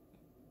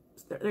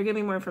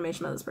giving more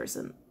information about this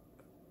person.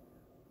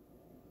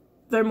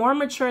 They're more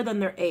mature than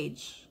their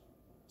age.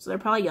 So they're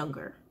probably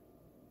younger.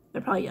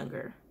 They're probably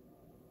younger.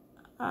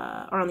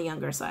 Or on the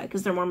younger side,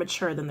 because they're more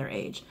mature than their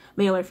age.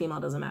 Male or female,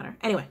 doesn't matter.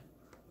 Anyway,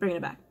 bringing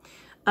it back.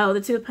 Oh, the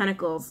 2 of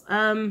Pentacles.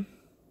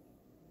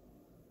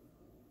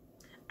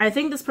 I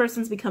think this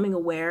person's becoming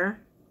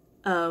aware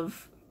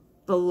of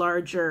the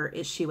larger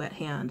issue at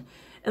hand.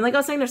 And like I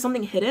was saying, there's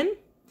something hidden.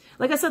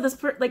 Like I said,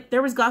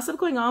 there was gossip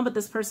going on, but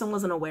this person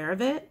wasn't aware of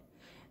it.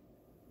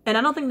 And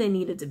I don't think they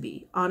needed to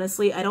be.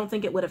 Honestly, I don't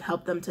think it would have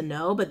helped them to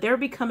know, but they're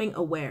becoming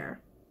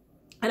aware.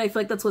 And I feel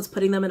like that's what's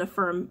putting them in a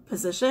firm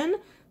position.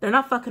 They're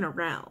not fucking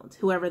around,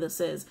 whoever this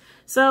is.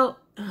 So,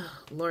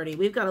 Lordy,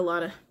 we've got a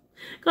lot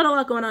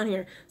going on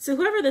here. So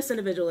whoever this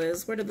individual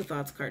is, where did the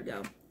thoughts card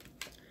go?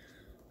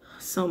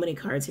 So many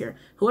cards here.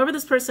 Whoever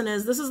this person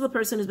is, this is the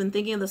person who's been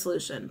thinking of the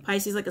solution.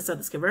 Pisces, like I said,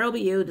 this could very well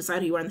be you.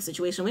 Decide who you are in the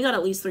situation. We got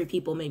at least 3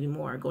 people, maybe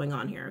more, going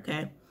on here,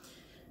 okay?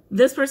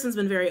 This person's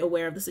been very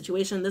aware of the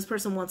situation. This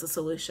person wants a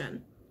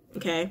solution,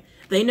 okay?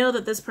 They know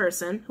that this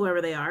person,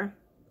 whoever they are,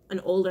 an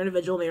older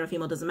individual, male or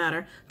female, doesn't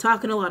matter,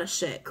 talking a lot of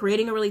shit,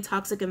 creating a really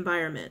toxic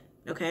environment,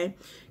 okay?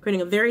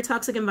 Creating a very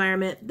toxic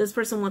environment. This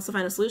person wants to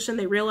find a solution.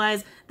 They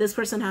realize this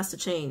person has to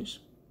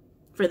change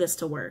for this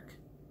to work.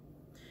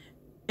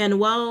 And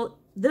while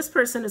this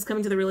person is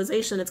coming to the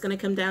realization, it's going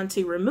to come down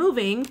to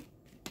removing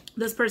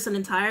this person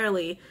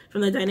entirely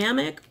from the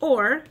dynamic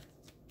or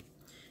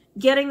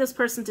getting this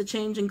person to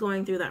change and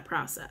going through that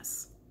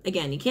process.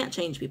 Again, you can't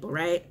change people,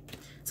 right?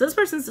 So this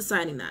person's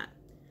deciding that.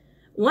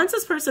 Once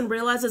this person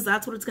realizes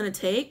that's what it's going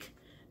to take,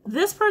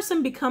 this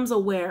person becomes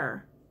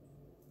aware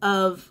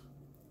of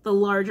the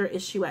larger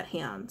issue at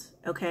hand,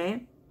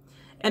 okay?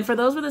 And for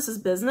those where this is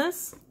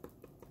business,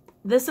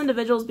 this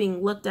individual is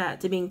being looked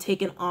at to being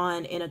taken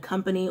on in a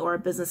company or a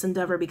business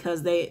endeavor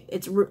because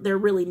they're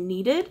really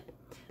needed.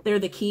 They're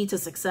the key to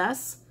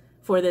success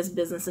for this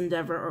business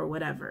endeavor or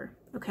whatever,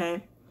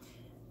 okay?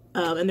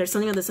 And there's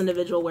something of this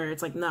individual where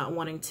it's like not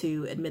wanting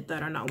to admit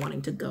that or not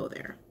wanting to go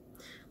there.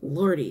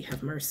 Lordy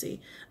have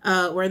mercy.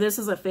 Where this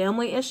is a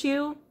family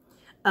issue,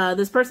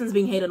 this person's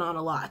being hated on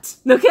a lot,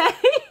 okay?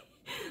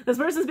 This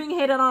person's being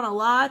hated on a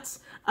lot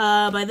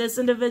by this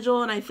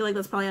individual, and I feel like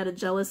that's probably out of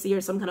jealousy or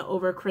some kind of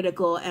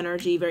overcritical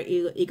energy, very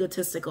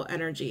egotistical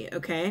energy,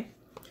 okay?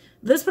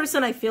 This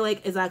person, I feel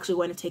like, is actually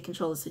going to take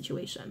control of the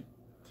situation.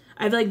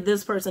 I feel like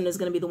this person is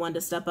going to be the one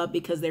to step up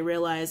because they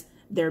realize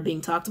they're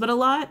being talked about a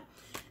lot,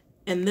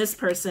 and this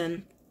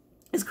person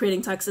is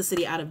creating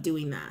toxicity out of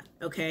doing that,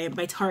 okay?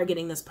 By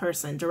targeting this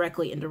person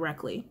directly,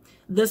 indirectly.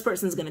 This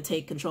person's going to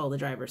take control of the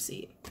driver's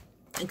seat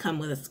and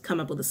come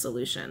up with a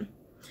solution.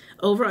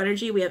 Overall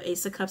energy, we have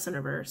Ace of Cups in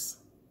reverse.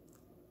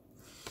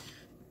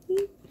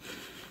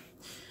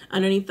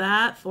 Underneath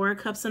that, 4 of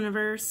Cups in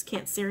reverse,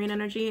 Cancerian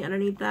energy.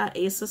 Underneath that,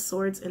 Ace of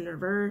Swords in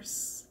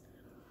reverse.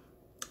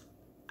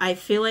 I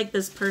feel like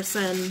this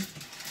person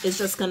is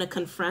just going to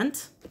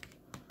confront.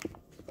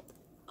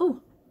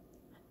 Oh,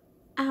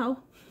 ow.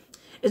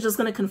 Is just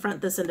going to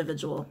confront this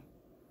individual.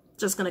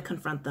 Just going to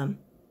confront them.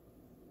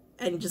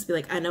 And just be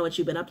like, I know what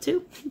you've been up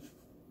to.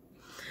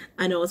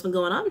 I know what's been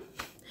going on.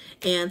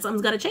 And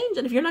something's got to change.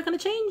 And if you're not going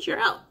to change, you're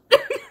out.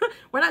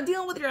 We're not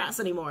dealing with your ass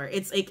anymore.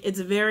 It's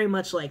very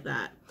much like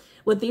that.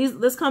 With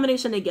this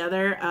combination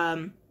together,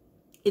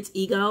 it's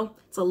ego.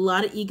 It's a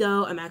lot of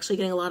ego. I'm actually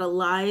getting a lot of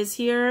lies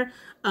here.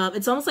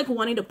 It's almost like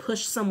wanting to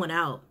push someone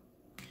out.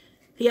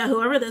 Yeah,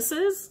 whoever this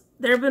is,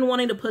 they've been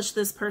wanting to push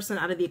this person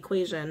out of the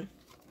equation.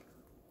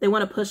 They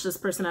want to push this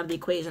person out of the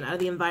equation, out of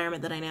the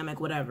environment, the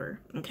dynamic, whatever.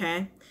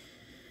 Okay?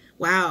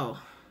 Wow.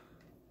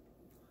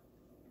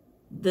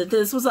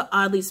 This was an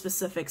oddly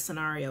specific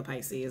scenario,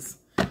 Pisces.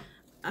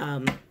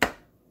 Got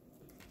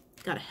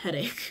a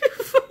headache.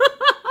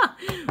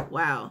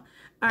 Wow.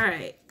 All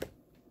right.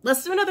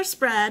 Let's do another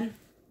spread.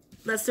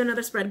 Let's do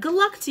another spread. Good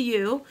luck to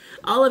you,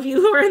 all of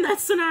you who are in that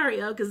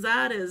scenario, because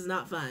that is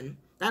not fun.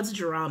 That's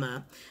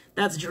drama.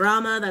 That's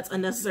drama. That's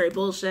unnecessary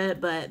bullshit.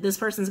 But this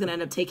person's going to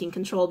end up taking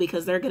control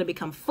because they're going to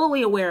become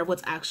fully aware of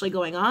what's actually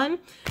going on.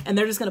 And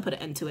they're just going to put an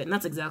end to it. And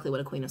that's exactly what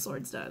a Queen of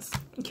Swords does.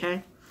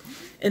 Okay?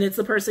 And it's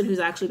the person who's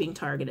actually being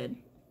targeted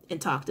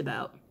and talked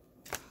about.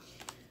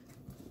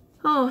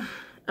 Oh,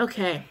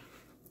 okay.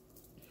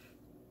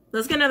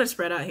 Let's get another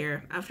spread out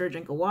here after a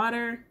drink of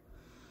water.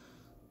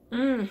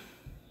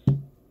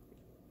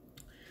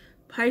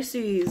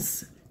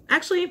 Pisces.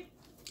 Actually,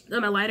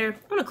 my lighter,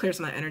 I'm going to clear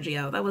some of that energy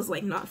out. That was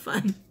like not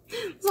fun.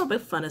 It's not the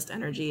funnest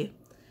energy.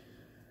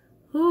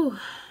 Ooh.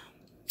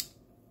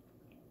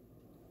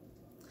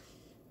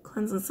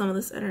 Cleansing some of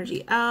this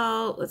energy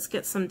out. Let's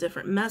get some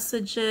different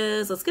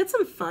messages. Let's get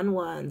some fun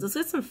ones. Let's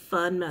get some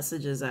fun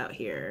messages out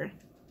here.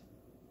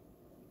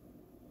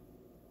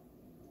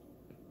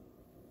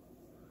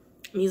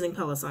 I'm using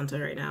Palo Santo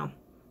right now,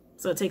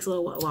 so it takes a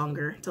little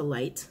longer to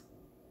light.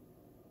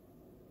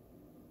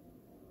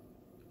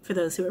 For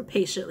those who are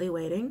patiently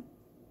waiting.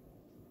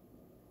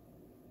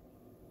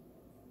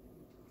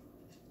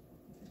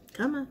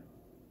 Come on.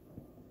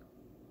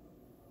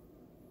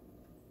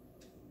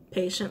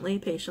 Patiently,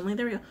 patiently.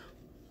 There we go.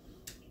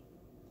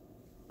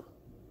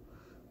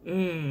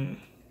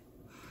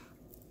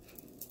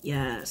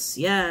 Yes,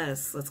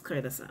 yes. Let's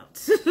clear this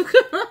out.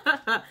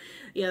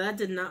 Yeah, that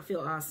did not feel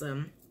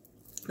awesome.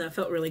 That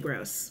felt really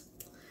gross.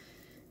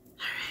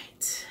 All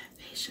right.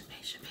 Patient,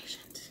 patient,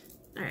 patient.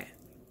 All right.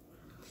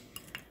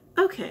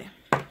 Okay.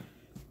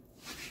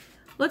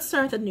 Let's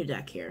start with a new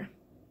deck here.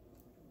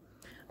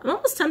 I'm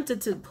almost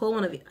tempted to pull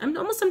one of the... I'm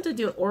almost tempted to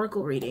do an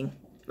oracle reading.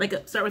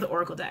 Start with an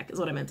oracle deck is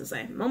what I meant to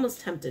say. I'm almost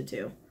tempted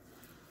to.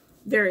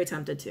 Very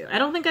tempted to. I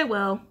don't think I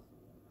will.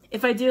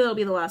 If I do, it'll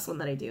be the last one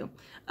that I do.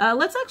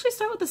 Let's actually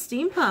start with the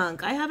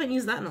steampunk. I haven't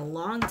used that in a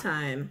long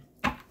time.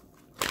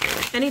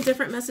 Any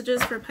different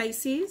messages for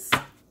Pisces?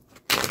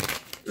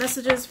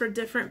 Messages for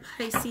different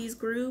Pisces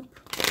group?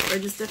 Or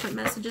just different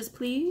messages,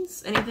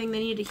 please? Anything they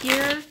need to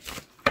hear?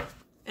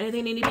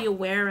 Anything they need to be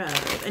aware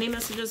of? Any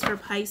messages for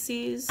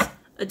Pisces?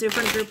 A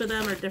different group of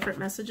them or different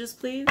messages,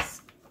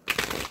 please?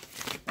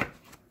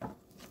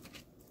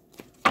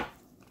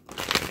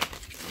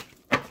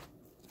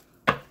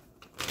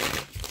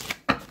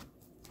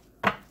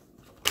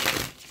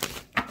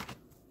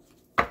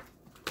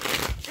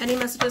 Any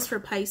messages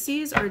for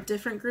Pisces or a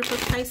different group of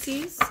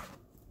Pisces?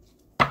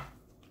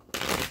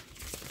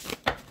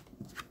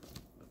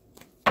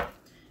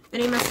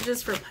 Any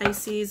messages for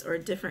Pisces or a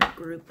different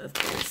group of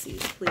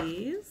Pisces,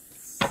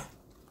 please?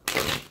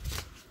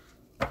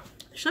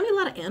 Show me a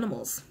lot of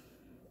animals.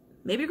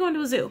 Maybe you're going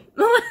to a zoo.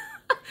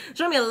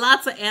 Show me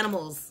lots of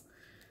animals.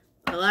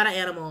 A lot of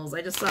animals.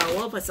 I just saw a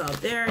wolf, I saw a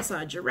bear, I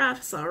saw a giraffe,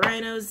 I saw a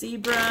rhino,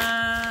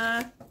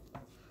 zebra,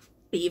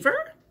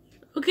 beaver?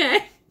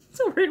 Okay. It's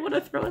a weird one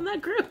to throw in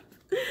that group.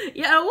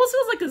 Yeah, it almost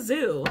feels like a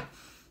zoo.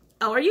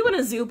 Oh, are you in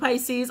a zoo,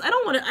 Pisces? I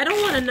don't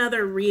want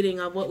another reading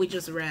of what we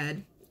just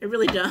read. It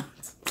really don't.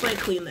 It's like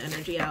clean the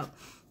energy out.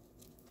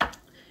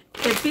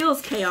 It feels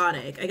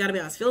chaotic. I gotta be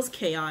honest, it feels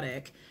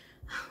chaotic.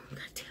 Oh, God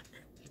damn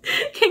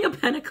it. King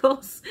of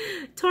Pentacles.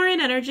 Taurian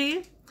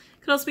energy.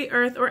 Could also be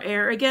earth or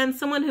air. Again,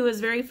 someone who is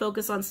very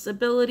focused on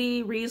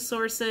stability,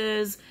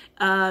 resources,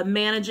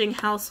 managing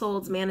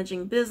households,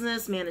 managing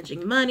business,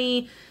 managing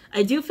money.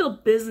 I do feel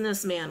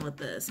businessman with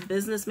this.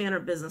 Businessman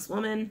or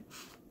businesswoman.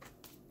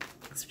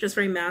 It's just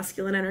very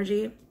masculine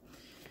energy.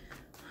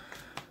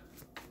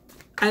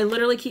 I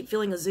literally keep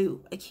feeling a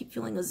zoo. I keep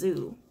feeling a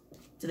zoo.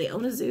 Do they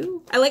own a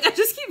zoo? I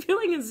just keep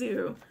feeling a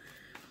zoo.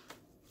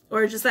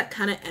 Or just that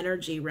kind of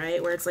energy,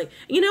 right? Where it's like,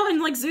 you know, and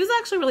like zoos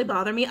actually really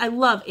bother me. I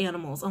love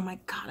animals. Oh my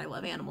God, I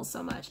love animals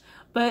so much.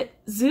 But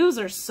zoos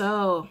are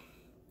so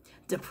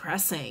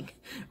depressing,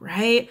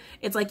 right?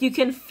 It's like you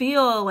can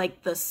feel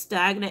like the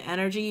stagnant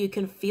energy. You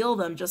can feel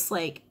them just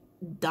like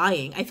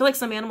dying. I feel like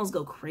some animals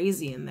go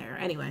crazy in there.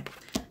 Anyway,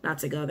 not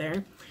to go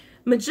there.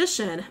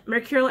 Magician,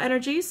 Mercurial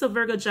energy. So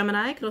Virgo,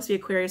 Gemini. Could also be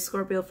Aquarius,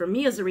 Scorpio for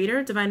me as a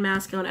reader. Divine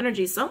Masculine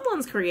energy.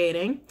 Someone's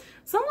creating.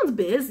 Someone's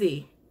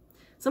busy.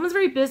 Someone's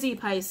very busy,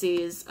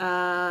 Pisces.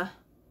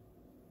 Actually,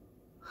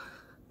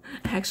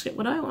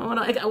 what do I want?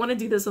 I want to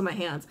do this with my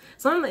hands.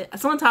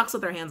 Someone talks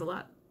with their hands a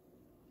lot.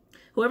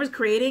 Whoever's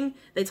creating,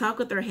 they talk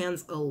with their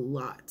hands a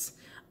lot.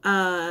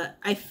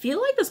 I feel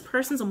like this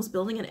person's almost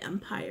building an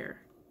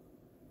empire.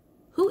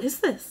 Who is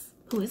this?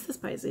 Who is this,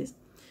 Pisces?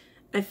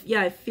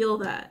 Yeah, I feel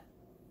that.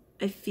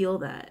 I feel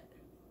that.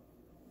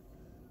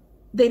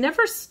 They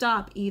never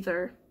stop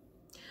either.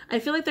 I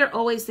feel like they're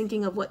always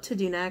thinking of what to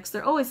do next.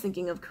 They're always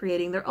thinking of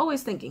creating. They're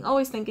always thinking,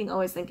 always thinking,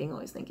 always thinking,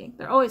 always thinking.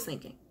 They're always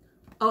thinking,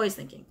 always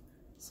thinking.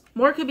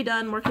 More could be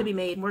done. More could be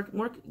made.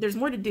 More. There's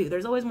more to do.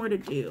 There's always more to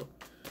do.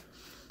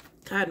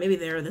 God, maybe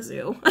they're the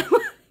zoo.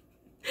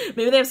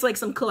 Maybe they have like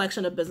some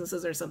collection of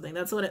businesses or something.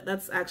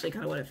 That's actually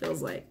kind of what it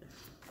feels like.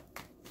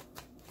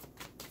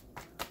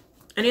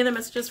 Any other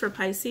messages for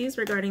Pisces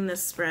regarding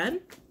this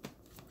spread?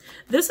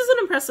 This is an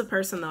impressive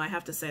person, though, I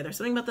have to say. There's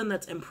something about them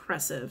that's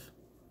impressive.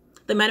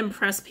 They might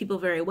impress people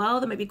very well.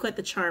 They might be quite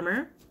the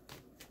charmer.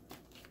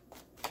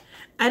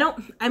 I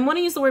want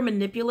to use the word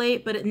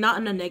manipulate, but not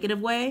in a negative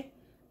way.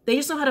 They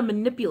just know how to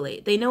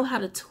manipulate. They know how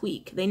to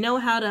tweak. They know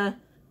how to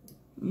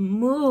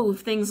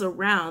move things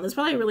around. That's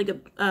probably a really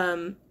good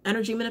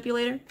energy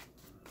manipulator.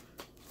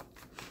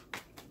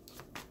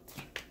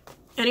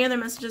 Any other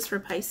messages for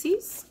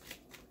Pisces?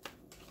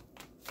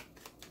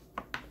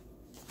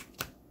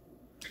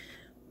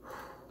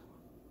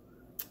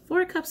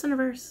 Four of Cups in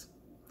reverse.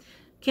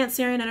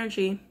 Cancerian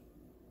energy.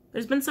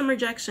 There's been some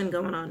rejection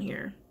going on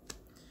here.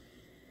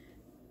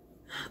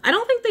 I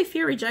don't think they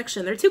fear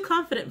rejection. They're too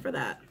confident for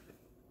that.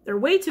 They're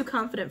way too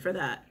confident for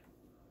that.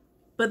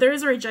 But there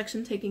is a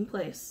rejection taking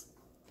place.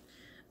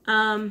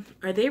 Are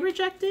they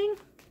rejecting?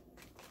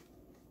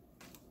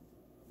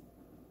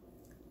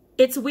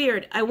 It's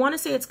weird. I want to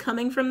say it's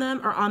coming from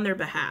them or on their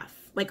behalf.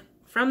 Like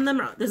from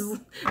them.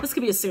 This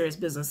could be a serious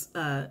business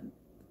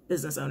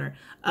owner.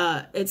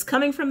 It's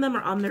coming from them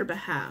or on their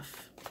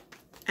behalf.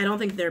 I don't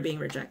think they're being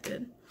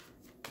rejected.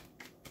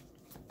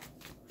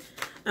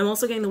 I'm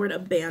also getting the word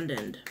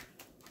abandoned.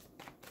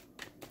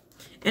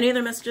 Any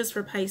other messages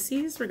for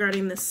Pisces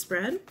regarding this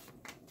spread?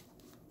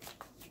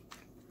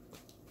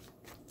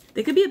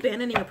 They could be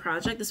abandoning a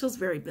project. This feels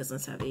very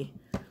business heavy.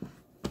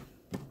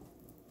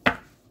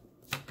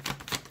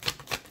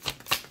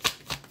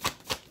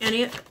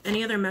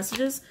 Any other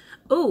messages?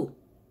 Oh,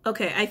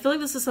 okay. I feel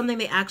like this is something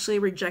they actually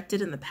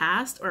rejected in the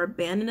past or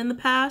abandoned in the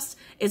past.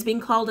 It's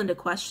being called into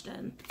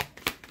question.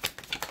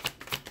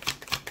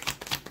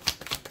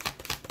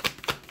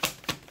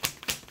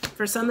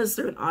 For some, this is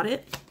through an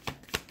audit.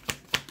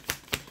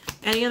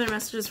 Any other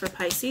messages for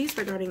Pisces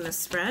regarding this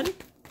spread?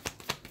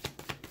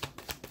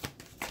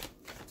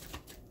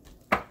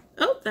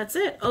 Oh, that's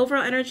it.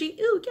 Overall energy.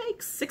 Ooh,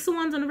 yikes. 6 of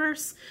Wands in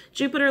reverse.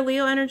 Jupiter,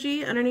 Leo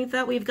energy. Underneath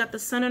that, we've got the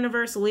Sun in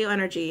reverse, Leo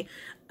energy.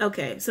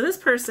 Okay, so this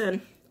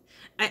person,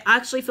 I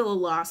actually feel a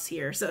loss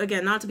here. So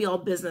again, not to be all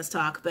business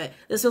talk, but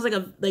this feels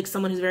like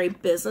someone who's very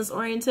business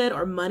oriented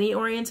or money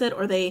oriented,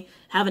 or they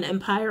have an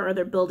empire or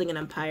they're building an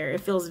empire. It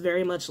feels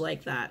very much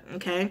like that.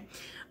 Okay.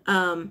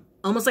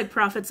 Almost like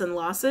profits and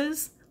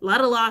losses. A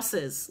lot of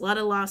losses. A lot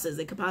of losses.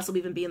 They could possibly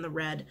even be in the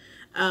red.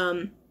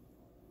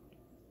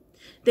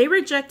 They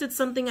rejected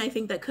something, I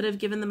think, that could have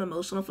given them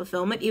emotional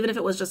fulfillment, even if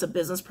it was just a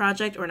business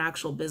project or an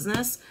actual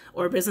business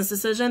or a business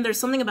decision. There's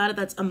something about it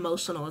that's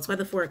emotional. That's why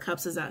the Four of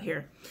Cups is out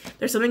here.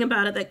 There's something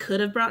about it that could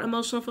have brought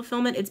emotional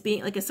fulfillment. It's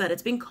being, like I said,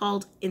 it's being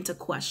called into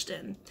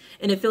question.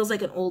 And it feels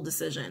like an old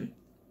decision.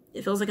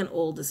 It feels like an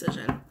old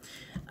decision.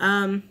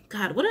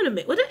 God, what an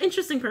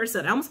interesting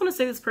person. I almost want to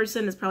say this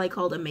person is probably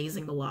called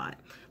amazing a lot.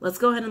 Let's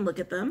go ahead and look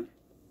at them.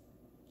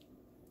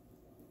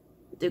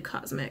 Do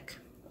cosmic.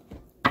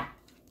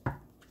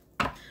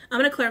 I'm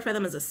going to clarify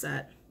them as a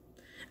set.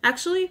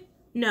 Actually,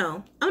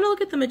 no. I'm going to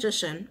look at the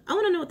magician. I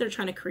want to know what they're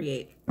trying to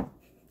create.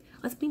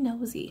 Let's be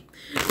nosy.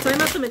 Talking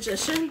about the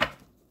magician.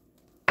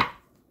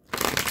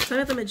 Talking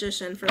about the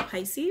magician for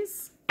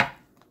Pisces.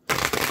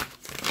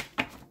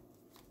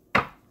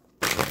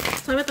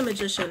 Talking about the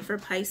magician for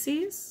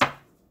Pisces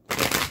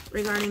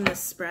regarding this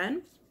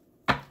spread.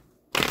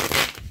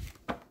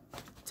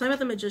 Talking about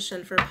the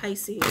magician for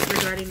Pisces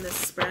regarding this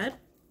spread.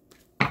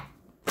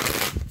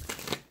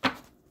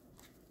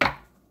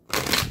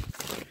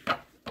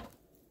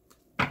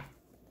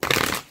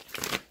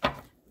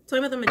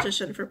 Talking about the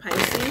magician for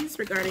Pisces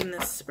regarding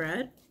this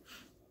spread.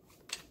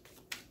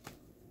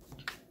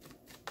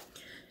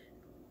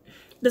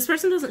 This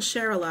person doesn't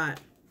share a lot.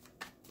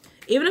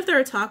 Even if they're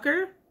a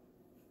talker,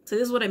 so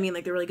this is what I mean,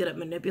 like they're really good at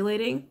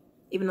manipulating,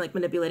 even like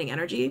manipulating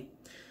energy.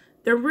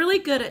 They're really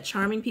good at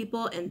charming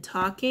people and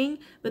talking,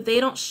 but they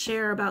don't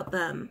share about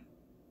them.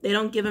 They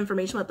don't give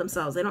information about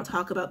themselves. They don't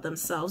talk about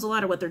themselves a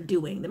lot or what they're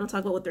doing. They don't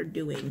talk about what they're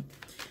doing.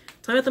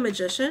 Talking about the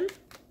magician.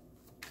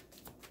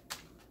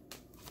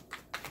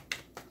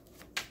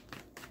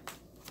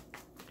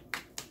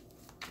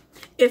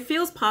 It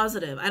feels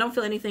positive. I don't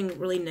feel anything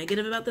really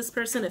negative about this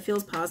person. It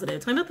feels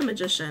positive. Talking about the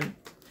magician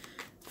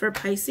for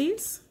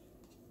Pisces.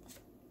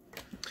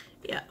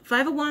 Yeah,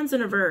 Five of Wands in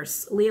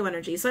reverse, Leo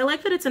energy. So I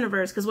like that it's in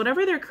reverse because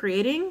whatever they're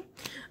creating,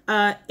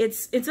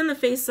 it's in the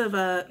face of,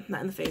 not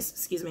in the face,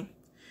 excuse me.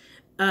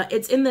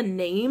 It's in the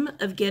name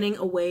of getting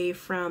away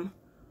from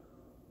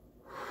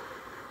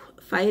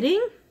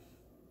fighting,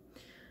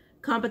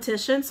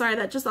 competition. Sorry,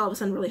 that just all of a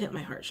sudden really hit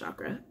my heart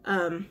chakra.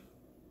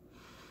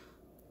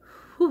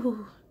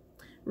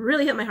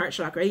 Really hit my heart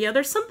chakra. Yeah,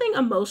 there's something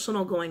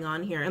emotional going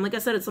on here. And like I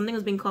said, it's something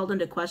that's being called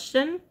into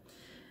question.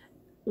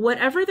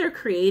 Whatever they're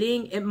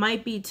creating, it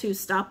might be to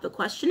stop the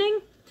questioning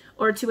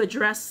or to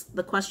address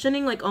the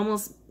questioning, like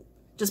almost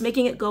just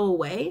making it go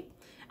away.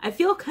 I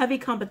feel heavy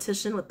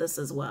competition with this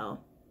as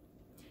well.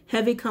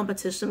 Heavy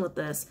competition with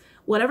this.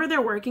 Whatever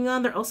they're working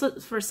on, they're also,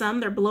 for some,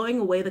 they're blowing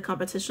away the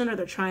competition or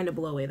they're trying to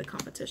blow away the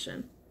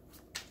competition.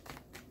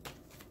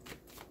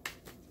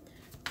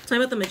 Talking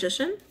about the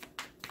magician.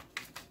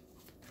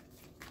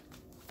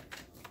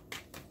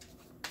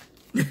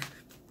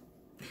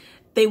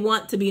 They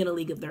want to be in a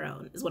league of their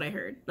own, is what I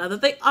heard. Not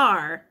that they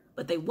are,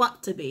 but they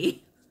want to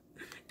be.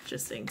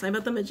 Interesting. Talking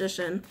about the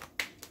magician.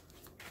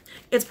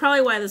 It's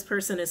probably why this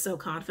person is so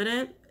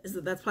confident, is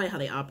that that's probably how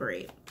they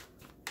operate.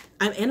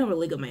 I'm in a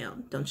league of my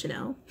own, don't you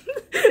know?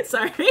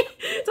 Sorry.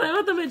 Talking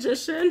about the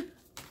magician.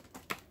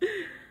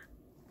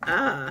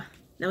 Now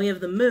we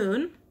have the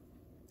moon.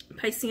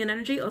 Piscean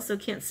energy, also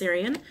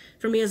Cancerian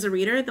for me as a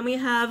reader. Then we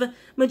have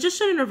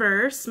Magician in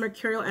reverse,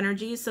 Mercurial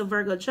energy, so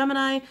Virgo,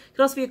 Gemini.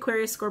 Could also be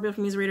Aquarius, Scorpio for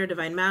me as a reader,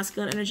 Divine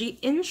Masculine energy.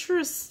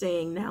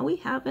 Interesting. Now we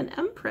have an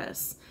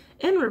Empress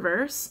in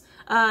reverse.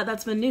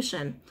 That's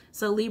Venusian,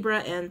 so Libra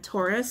and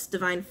Taurus,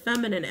 Divine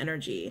Feminine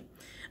energy.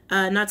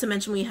 Not to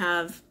mention we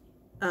have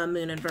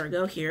Moon in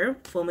Virgo here.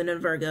 Full Moon in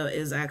Virgo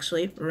is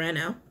actually right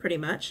now, pretty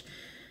much.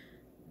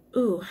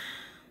 Ooh.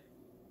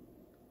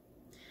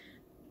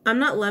 I'm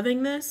not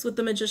loving this with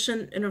the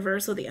Magician in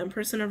reverse or the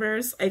Empress in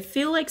reverse. I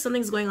feel like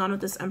something's going on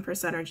with this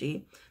Empress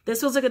energy.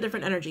 This feels like a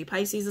different energy.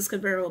 Pisces, this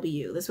could very well be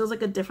you. This feels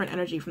like a different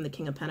energy from the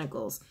King of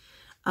Pentacles.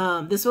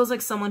 This feels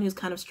like someone who's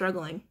kind of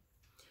struggling.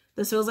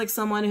 This feels like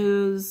someone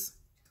who's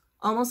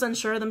almost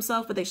unsure of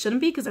themselves, but they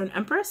shouldn't be because they're an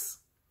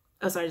Empress.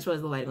 Oh, sorry, I just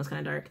realized the lighting was kind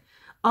of dark.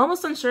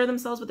 Almost unsure of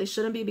themselves, but they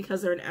shouldn't be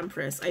because they're an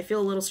Empress. I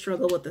feel a little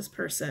struggle with this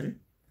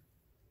person.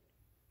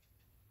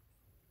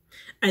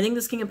 I think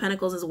this King of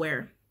Pentacles is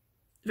aware.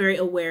 Very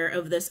aware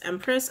of this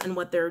Empress and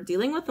what they're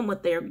dealing with and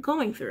what they're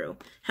going through,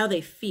 how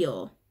they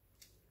feel.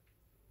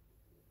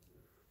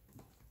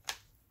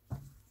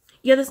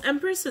 Yeah, this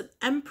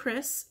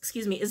Empress,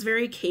 excuse me, is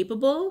very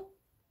capable.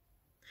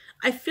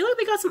 I feel like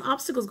they got some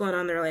obstacles going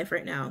on in their life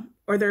right now,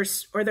 or they're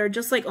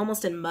just like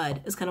almost in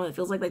mud. Is kind of what it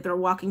feels like they're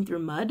walking through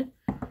mud.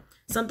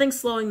 Something's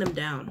slowing them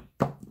down.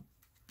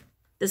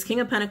 This King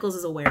of Pentacles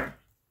is aware.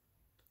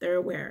 They're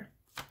aware.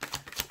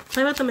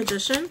 Talking about the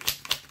Magician.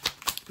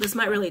 This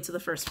might relate to the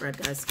first spread,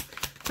 guys.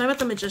 Talking about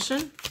the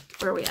Magician.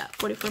 Where are we at?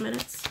 44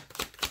 minutes.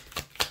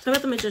 Talking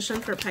about the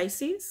Magician for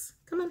Pisces.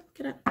 Come on,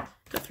 get up.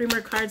 Got 3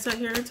 more cards out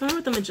here. Talking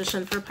about the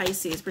Magician for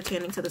Pisces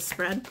pertaining to the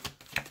spread.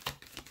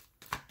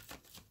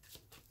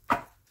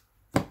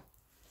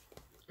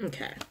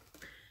 Okay.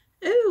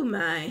 Oh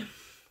my.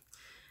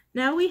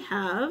 Now we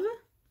have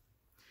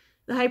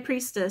the High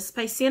Priestess,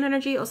 Piscean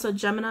energy, also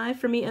Gemini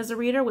for me as a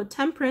reader with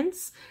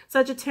Temperance,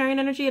 Sagittarian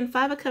energy, and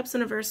Five of Cups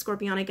in reverse,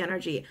 Scorpionic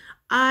energy.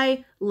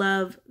 I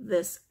love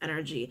this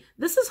energy.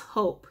 This is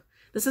hope.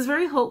 This is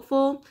very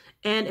hopeful,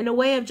 and in a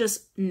way of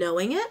just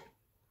knowing it,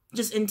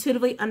 just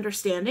intuitively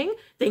understanding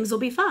things will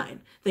be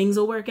fine. Things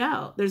will work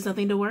out. There's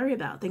nothing to worry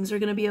about. Things are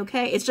going to be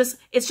okay. It's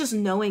just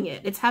knowing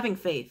it. It's having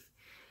faith.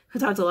 I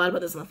talked a lot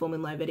about this in the full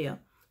moon live video.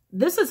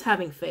 This is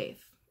having faith.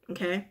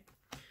 Okay.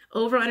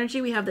 Overall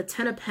energy, we have the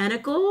Ten of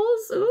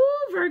Pentacles.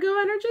 Ooh, Virgo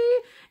energy.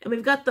 And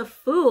we've got the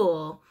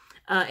Fool.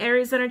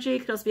 Aries energy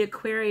could also be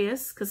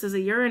Aquarius because there's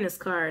a Uranus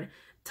card.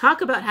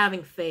 Talk about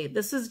having faith.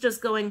 This is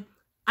just going,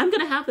 I'm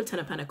going to have the Ten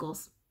of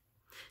Pentacles.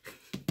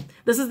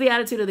 This is the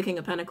attitude of the King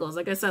of Pentacles.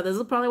 Like I said, this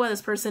is probably why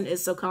this person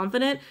is so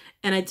confident,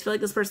 and I feel like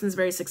this person is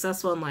very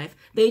successful in life.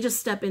 They just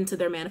step into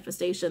their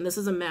manifestation. This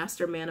is a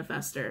master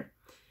manifester.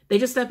 They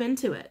just step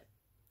into it.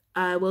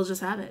 I will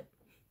just have it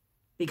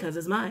because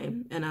it's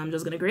mine, and I'm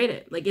just going to create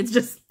it. Like, it's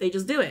just, they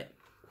just do it.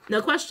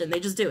 No question.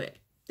 They just do it.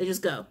 They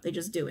just go. They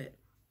just do it.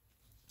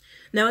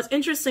 Now, it's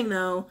interesting,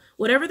 though.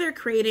 Whatever they're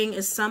creating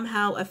is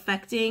somehow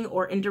affecting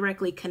or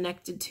indirectly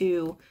connected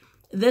to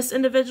this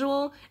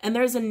individual, and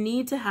there's a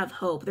need to have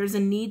hope. There's a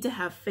need to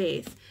have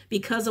faith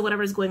because of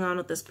whatever's going on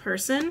with this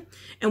person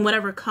and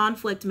whatever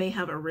conflict may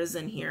have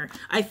arisen here.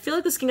 I feel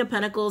like this King of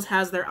Pentacles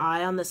has their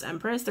eye on this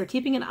Empress. They're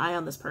keeping an eye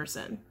on this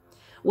person,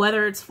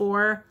 whether it's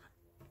for,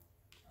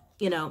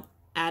 you know,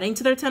 adding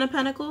to their Ten of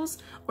Pentacles,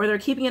 or they're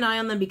keeping an eye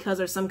on them because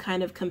there's some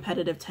kind of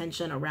competitive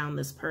tension around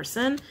this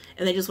person,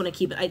 and they just want to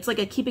keep it. It's like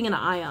a keeping an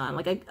eye on.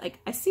 Like,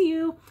 I see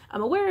you.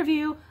 I'm aware of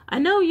you. I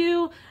know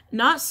you.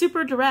 Not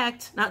super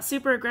direct, not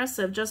super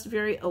aggressive, just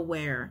very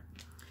aware.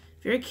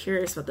 Very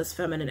curious about this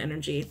feminine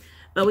energy.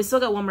 But we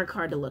still got one more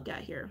card to look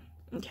at here.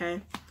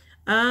 Okay.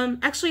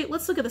 Actually,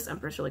 let's look at this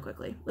Empress really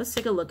quickly. Let's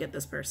take a look at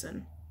this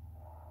person.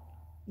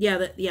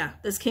 Yeah,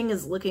 this king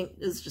is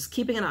just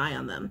keeping an eye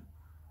on them.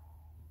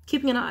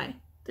 Keeping an eye.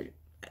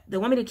 They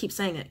want me to keep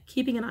saying it.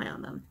 Keeping an eye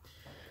on them.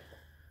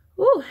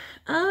 Ooh.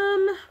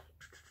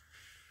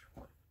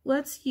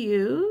 Let's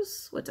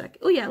use, what deck?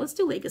 Oh yeah, let's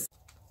do Legacy.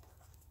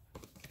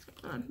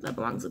 That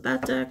belongs with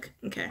that deck.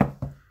 Okay. Tell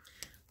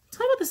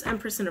me about this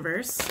Empress in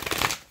reverse.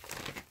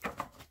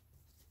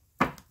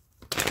 Tell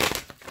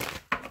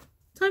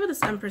me about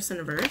this Empress in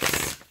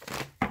reverse.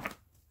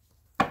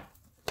 Tell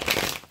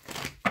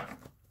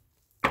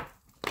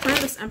me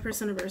about this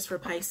Empress in reverse for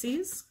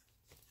Pisces.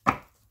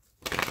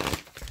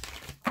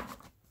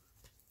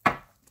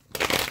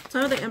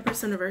 Tell me about the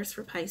Empress in reverse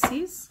for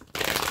Pisces.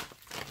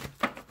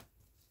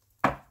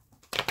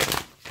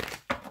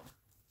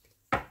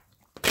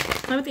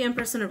 Tell me about the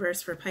Empress in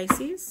reverse for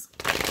Pisces.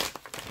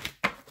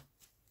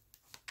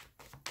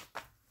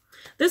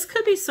 This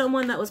could be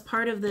someone that was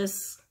part of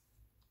this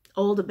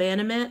old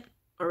abandonment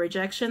or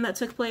rejection that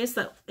took place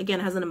that,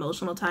 again, has an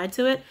emotional tie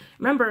to it.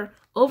 Remember,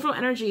 overall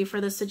energy for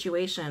this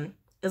situation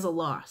is a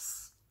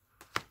loss.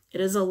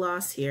 It is a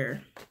loss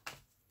here.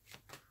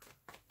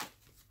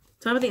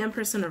 Talk about the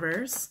Empress in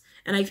reverse.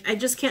 And I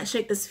just can't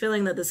shake this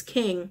feeling that this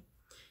king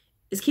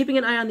is keeping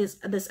an eye on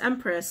this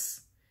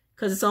Empress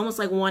because it's almost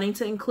like wanting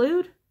to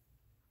include,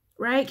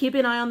 right? Keeping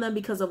an eye on them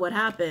because of what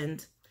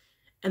happened.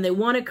 And they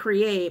want to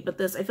create,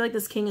 but I feel like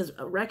this king is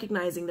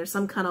recognizing there's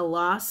some kind of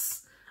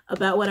loss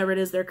about whatever it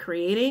is they're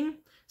creating.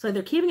 So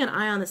they're keeping an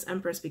eye on this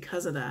Empress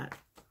because of that.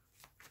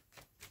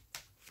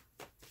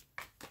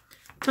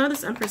 Tell me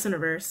this Empress in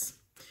reverse.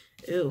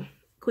 Ooh.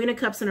 Queen of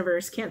Cups in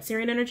reverse.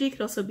 Cancerian energy.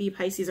 Could also be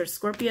Pisces or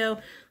Scorpio.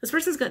 This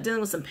person's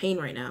dealing with some pain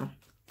right now.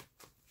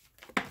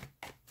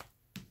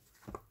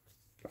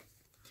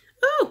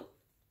 Oh!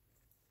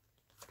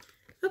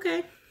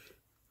 Okay.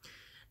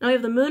 Now we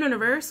have the Moon in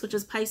reverse, which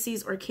is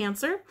Pisces or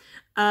Cancer.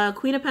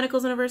 Queen of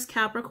Pentacles in reverse,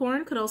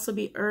 Capricorn. Could also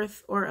be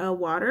Earth or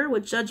Water.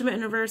 With Judgment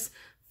in reverse,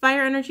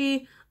 Fire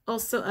energy.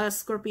 Also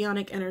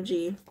Scorpionic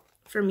energy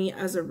for me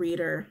as a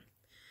reader.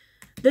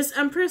 This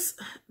Empress,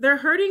 they're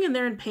hurting and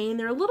they're in pain.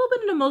 They're a little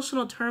bit in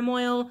emotional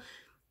turmoil.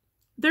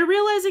 They're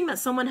realizing that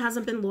someone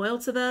hasn't been loyal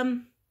to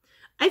them.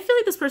 I feel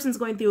like this person's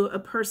going through a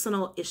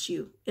personal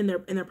issue in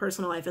their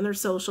personal life, in their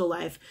social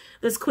life.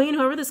 This queen,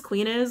 whoever this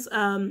queen is,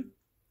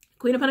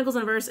 Queen of Pentacles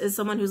in reverse is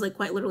someone who's like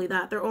quite literally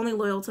that. They're only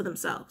loyal to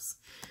themselves.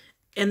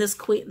 And this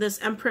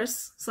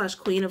Empress /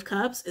 Queen of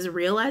Cups is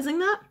realizing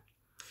that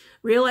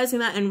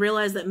and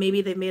realize that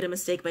maybe they've made a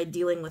mistake by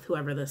dealing with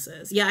whoever this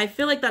is. Yeah, I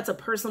feel like that's a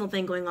personal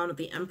thing going on with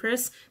the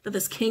Empress that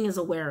this king is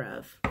aware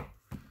of.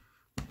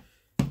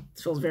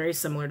 This feels very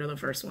similar to the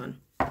first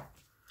one.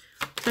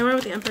 So we're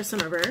with the Empress in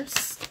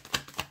reverse.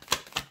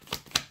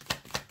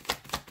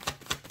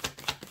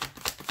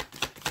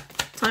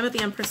 Tell me about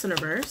the Empress in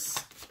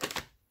reverse.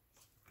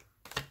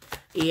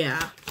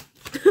 Yeah.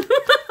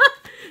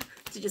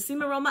 Did you see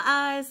me roll my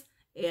eyes?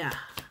 Yeah.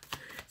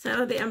 Tell me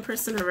about the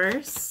Empress in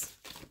reverse.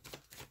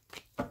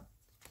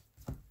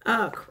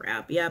 Oh,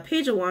 crap. Yeah,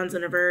 Page of Wands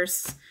in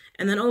reverse.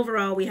 And then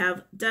overall, we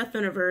have Death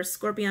in reverse,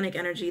 Scorpionic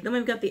energy. Then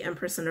we've got the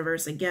Empress in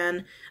reverse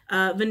again.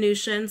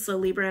 Venusian, so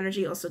Libra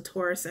energy, also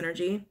Taurus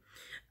energy.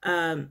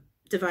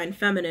 Divine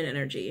Feminine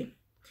energy.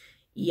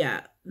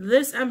 Yeah,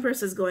 this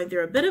Empress is going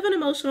through a bit of an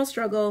emotional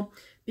struggle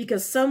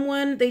because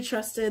someone they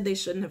trusted they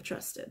shouldn't have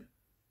trusted.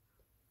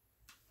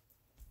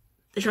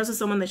 They trusted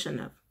someone they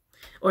shouldn't have.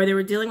 Or they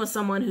were dealing with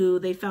someone who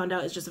they found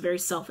out is just a very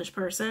selfish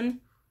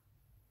person.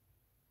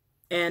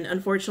 And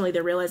unfortunately,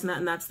 they're realizing that,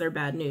 and that's their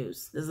bad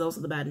news. This is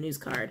also the bad news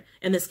card.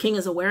 And this king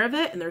is aware of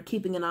it, and they're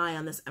keeping an eye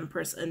on this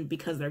Empress, and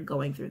because they're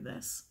going through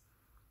this.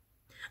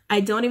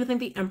 I don't even think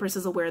the Empress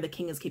is aware the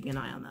king is keeping an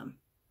eye on them.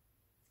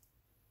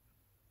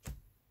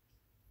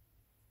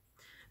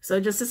 So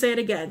just to say it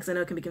again, because I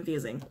know it can be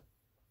confusing.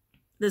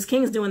 This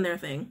king's doing their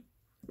thing,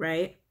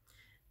 right?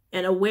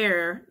 And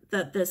aware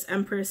that this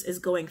Empress is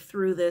going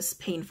through this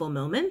painful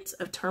moment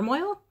of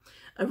turmoil,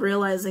 of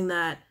realizing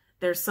that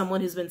there's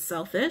someone who's been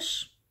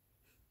selfish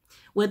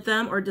with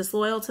them or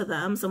disloyal to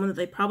them, someone that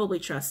they probably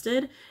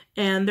trusted,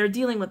 and they're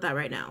dealing with that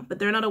right now, but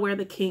they're not aware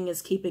the king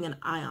is keeping an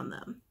eye on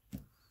them.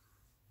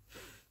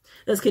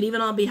 This could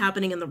even all be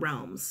happening in the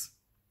realms,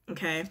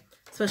 okay?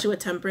 Especially with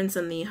Temperance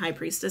and the High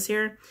Priestess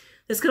here.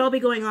 This could all be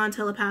going on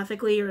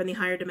telepathically or in the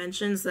higher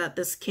dimensions, that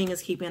this king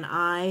is keeping an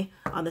eye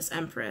on this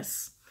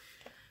Empress.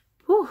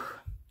 Whew.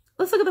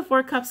 Let's look at the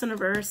Four Cups in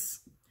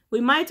reverse.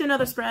 We might do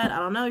another spread. I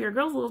don't know. Your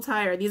girl's a little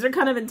tired. These are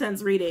kind of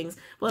intense readings.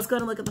 But let's go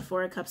ahead and look at the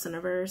Four Cups in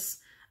reverse.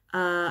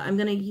 I'm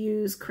going to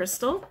use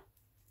Crystal.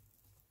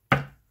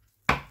 Talking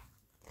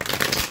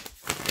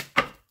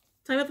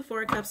about the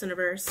Four Cups in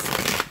reverse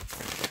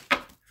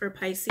for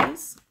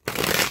Pisces.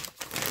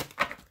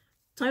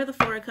 Talking about the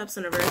Four Cups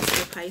in reverse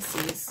for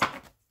Pisces.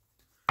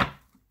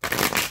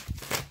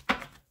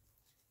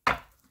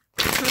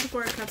 Talking about the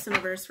Four Cups in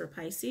reverse for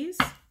Pisces.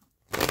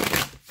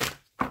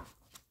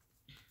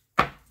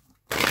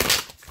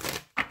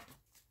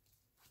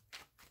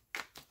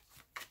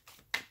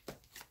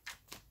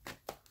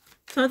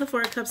 Talking about the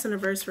Four Cups in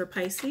reverse for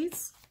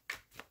Pisces.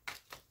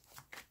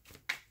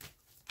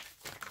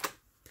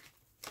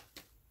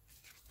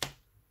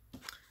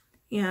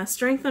 Yeah,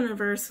 Strength in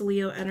reverse,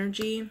 Leo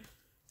energy.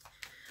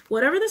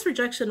 Whatever this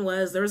rejection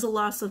was, there was a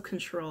loss of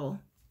control.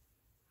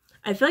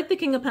 I feel like the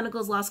King of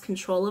Pentacles lost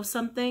control of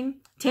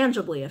something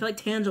tangibly. I feel like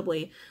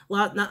tangibly,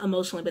 not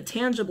emotionally, but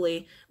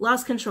tangibly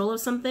lost control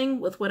of something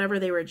with whatever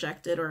they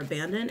rejected or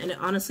abandoned. And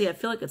honestly, I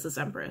feel like it's this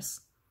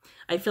Empress.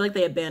 I feel like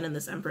they abandoned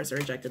this Empress or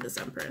rejected this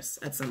Empress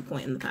at some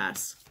point in the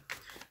past.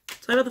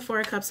 Talk about the Four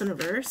of Cups in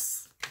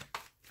reverse.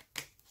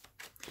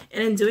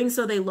 And in doing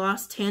so, they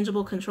lost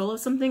tangible control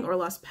of something or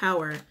lost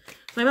power.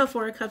 Talk about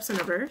Four of Cups in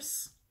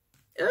reverse.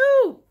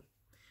 Ooh!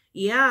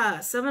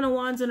 Yeah, Seven of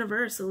Wands in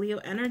reverse, a Leo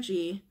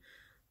energy.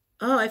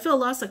 Oh, I feel a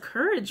loss of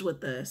courage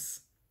with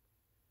this.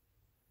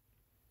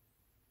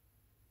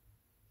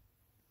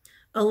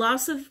 A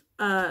loss of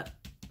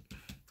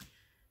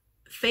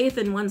faith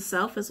in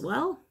oneself as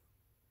well.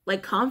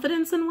 Like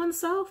confidence in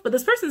oneself. But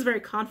this person's very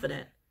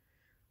confident.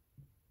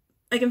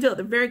 I can feel it.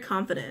 They're very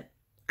confident.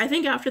 I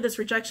think after this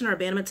rejection or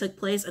abandonment took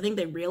place, I think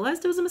they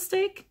realized it was a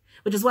mistake,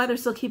 which is why they're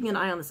still keeping an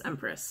eye on this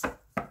Empress.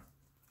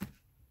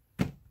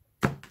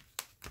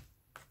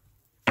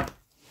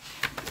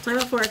 Talking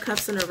about Four of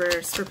Cups in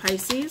reverse for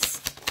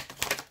Pisces.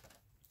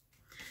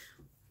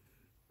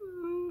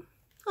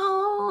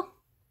 Oh,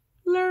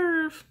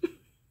 Lerv.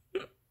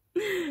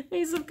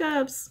 Ace of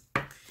Cups.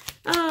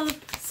 Oh,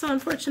 so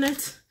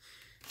unfortunate.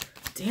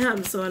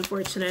 Damn, so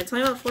unfortunate.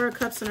 Talking about Four of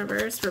Cups in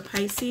reverse for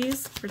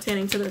Pisces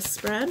pertaining to this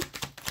spread.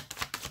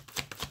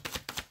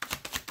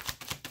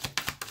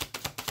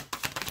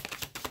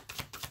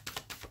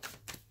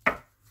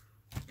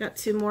 Got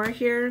two more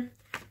here.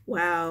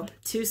 Wow,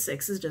 2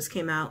 sixes just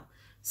came out.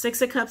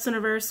 Six of Cups in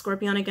reverse,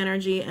 Scorpionic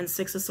energy, and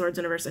Six of Swords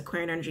in reverse,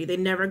 Aquarian energy. They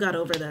never got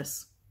over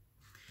this.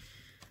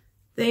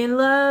 They in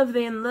love,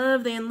 they in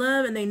love, they in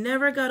love, and they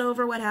never got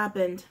over what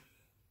happened.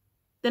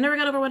 They never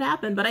got over what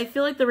happened, but I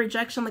feel like the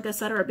rejection, like I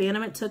said, or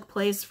abandonment took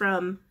place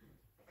from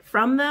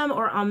them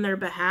or on their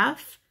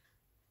behalf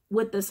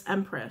with this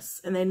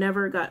Empress, and they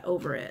never got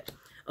over it.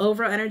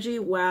 Overall energy,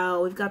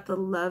 wow, we've got the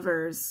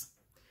Lovers.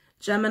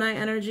 Gemini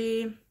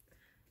energy,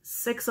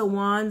 Six of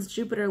Wands,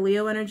 Jupiter,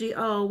 Leo energy.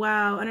 Oh,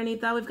 wow.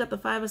 Underneath that, we've got the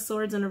Five of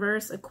Swords in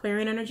reverse,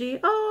 Aquarian energy.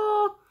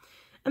 Oh,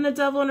 and the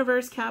Devil in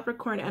reverse,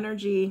 Capricorn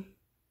energy.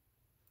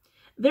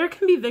 There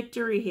can be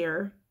victory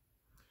here.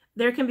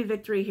 There can be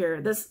victory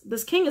here.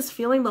 This king is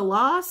feeling the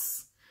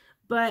loss,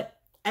 but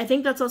I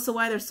think that's also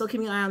why they're still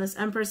keeping an eye on this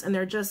Empress, and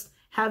they're just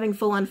having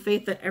full-on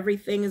faith that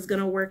everything is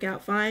going to work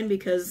out fine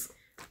because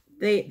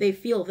they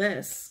feel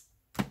this.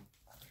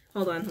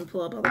 Hold on, I'll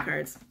pull up all the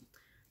cards.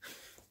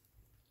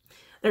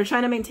 They're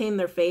trying to maintain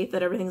their faith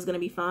that everything's going to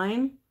be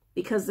fine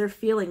because they're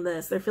feeling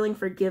this. They're feeling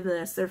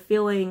forgiveness. They're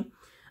feeling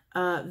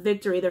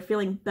victory. They're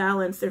feeling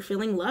balance. They're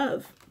feeling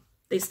love.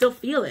 They still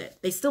feel it.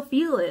 They still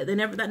feel it.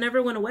 That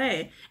never went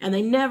away. And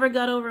they never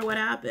got over what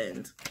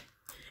happened.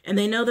 And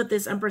they know that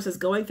this Empress is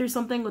going through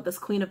something with this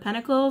Queen of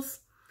Pentacles.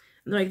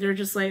 Like, they're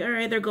just like, all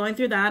right, they're going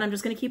through that. I'm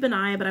just going to keep an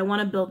eye, but I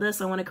want to build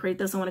this. I want to create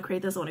this. I want to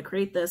create this. I want to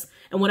create this.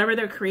 And whatever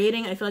they're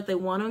creating, I feel like they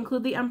want to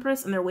include the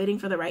Empress, and they're waiting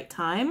for the right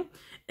time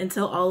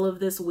until all of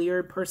this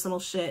weird personal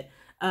shit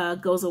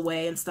goes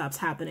away and stops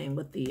happening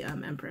with the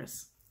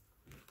Empress.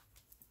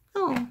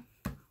 Oh,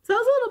 it's that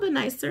was a little bit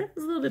nicer. It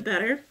was a little bit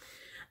better.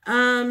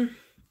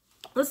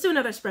 Let's do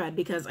another spread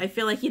because I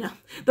feel like, you know,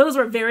 those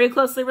were very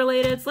closely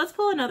related. So let's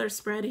pull another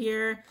spread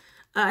here.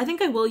 I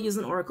think I will use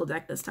an oracle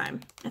deck this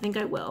time. I think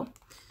I will.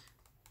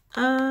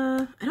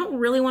 I don't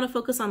really want to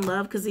focus on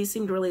love because these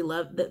seemed really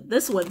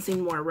this one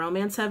seemed more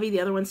romance heavy.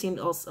 The other one seemed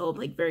also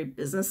like very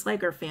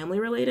business-like or family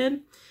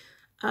related.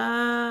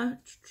 I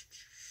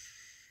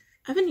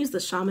haven't used the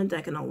shaman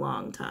deck in a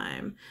long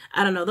time.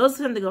 I don't know. Those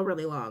tend to go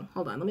really long.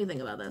 Hold on. Let me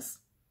think about this.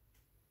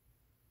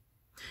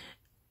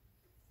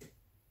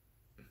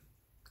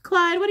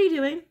 Clyde, what are you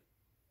doing?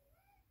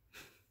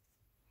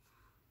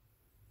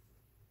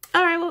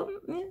 All right. Well,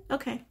 yeah,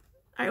 okay.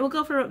 All right. We'll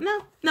go for,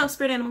 no,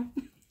 spirit animal.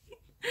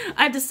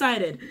 I've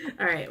decided.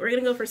 All right. We're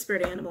going to go for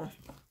spirit animal.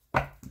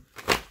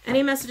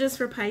 Any messages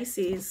for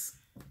Pisces?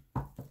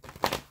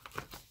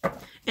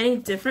 Any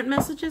different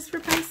messages for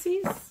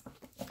Pisces?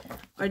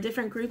 Or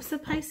different groups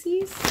of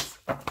Pisces?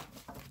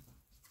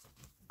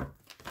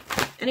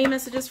 Any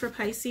messages for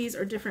Pisces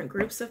or different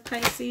groups of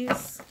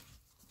Pisces?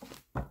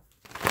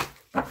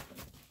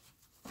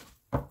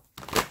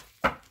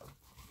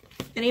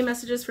 Any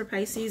messages for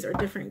Pisces or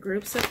different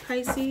groups of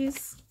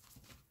Pisces?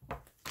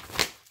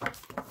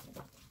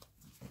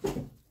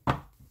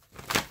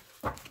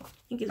 I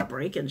think he's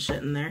breaking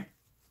shit in there.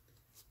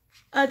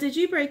 Did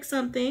you break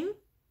something?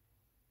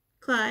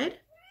 Clyde?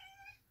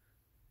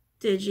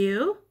 Did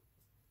you?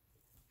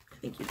 I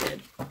think you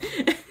did.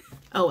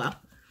 Oh, well.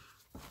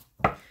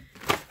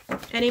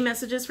 Any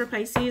messages for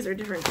Pisces or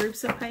different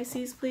groups of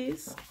Pisces,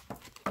 please?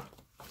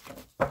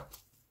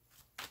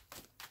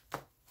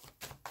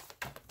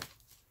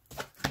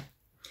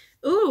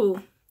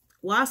 Ooh,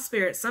 Wasp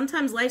Spirit.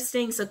 Sometimes life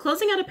stinks. So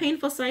closing out a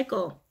painful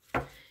cycle.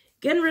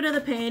 Getting rid of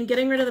the pain,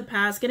 getting rid of the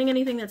past, getting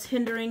anything that's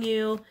hindering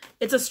you.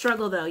 It's a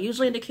struggle, though.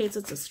 Usually indicates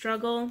it's a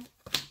struggle.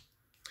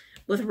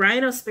 With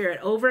Rhino Spirit,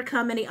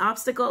 overcome any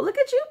obstacle. Look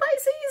at you,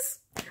 Pisces.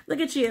 Look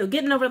at you,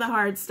 getting over the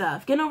hard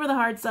stuff. Getting over the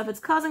hard stuff. It's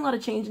causing a lot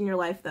of change in your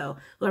life, though.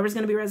 Whoever's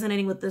going to be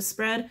resonating with this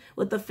spread,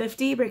 with the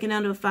 50, breaking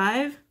down to a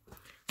 5,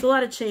 it's a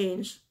lot of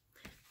change.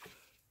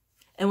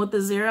 And with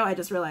the 0, I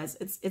just realized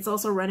it's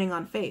also running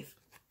on faith.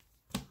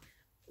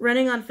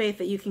 Running on faith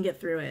that you can get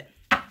through it.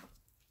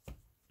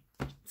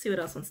 Let's see what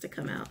else wants to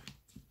come out.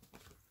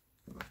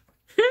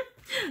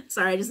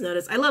 Sorry, I just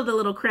noticed. I love the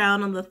little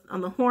crown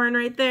on the horn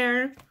right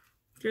there.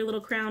 Your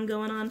little crown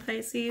going on,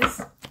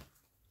 Pisces.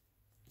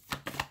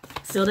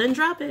 Still didn't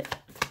drop it.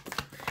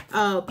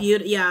 Oh,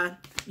 beautiful. Yeah,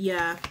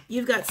 yeah.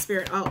 You've got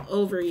spirit all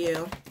over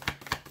you.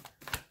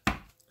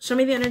 Show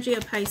me the energy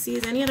of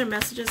Pisces. Any other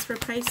messages for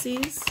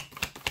Pisces?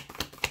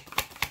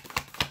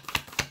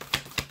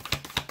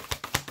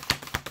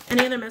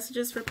 Any other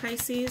messages for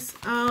Pisces?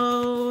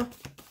 Oh,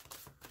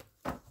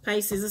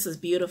 Pisces, this is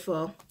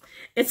beautiful.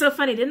 It's so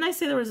funny. Didn't I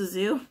say there was a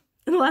zoo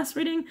in the last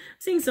reading? I'm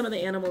seeing some of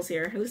the animals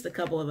here, at least a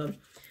couple of them.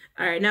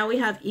 All right, now we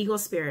have Eagle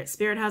Spirit.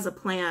 Spirit has a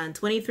plan.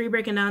 23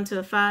 breaking down to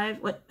a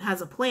 5. What has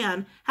a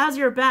plan? Has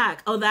your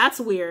back. Oh, that's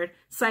weird.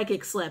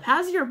 Psychic slip.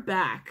 Has your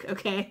back,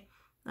 okay?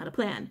 Not a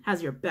plan.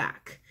 Has your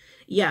back.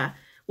 Yeah.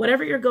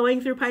 Whatever you're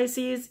going through,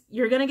 Pisces,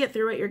 you're going to get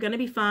through it. You're going to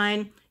be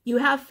fine. You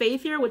have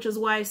faith here, which is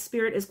why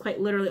Spirit is quite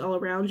literally all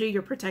around you.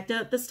 You're protected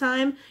at this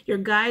time. Your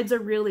guides are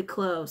really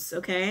close,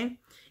 okay?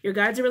 Your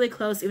guides are really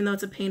close, even though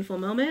it's a painful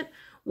moment.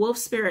 Wolf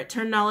Spirit,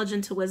 turn knowledge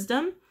into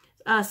wisdom.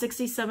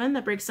 67,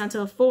 that breaks down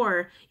to a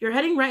 4. You're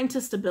heading right into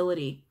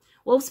stability.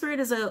 Wolf Spirit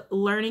is a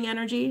learning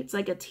energy. It's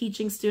like a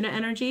teaching student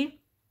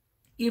energy.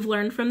 You've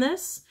learned from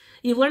this.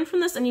 You've learned from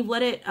this and you've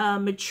let it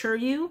mature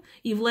you.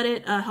 You've let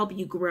it help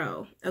you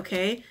grow,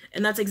 okay?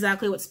 And that's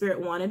exactly what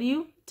Spirit wanted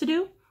you to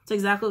do. It's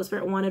exactly what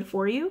Spirit wanted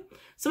for you.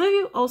 Some of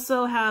you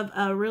also have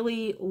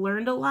really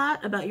learned a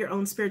lot about your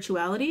own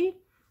spirituality.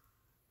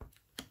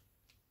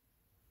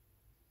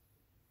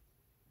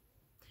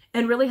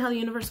 And really how the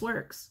universe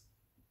works.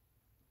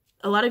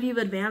 A lot of you have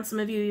advanced. Some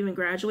of you even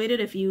graduated.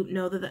 If you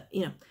know that,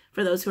 you know,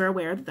 for those who are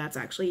aware that that's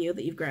actually you,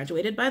 that you've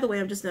graduated. By the way,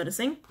 I'm just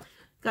noticing.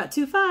 Got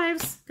 2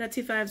 5s. Got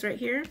 2 5s right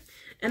here.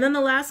 And then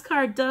the last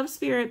card, Dove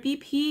Spirit, be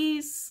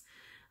peace.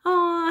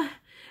 Aw,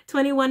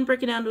 21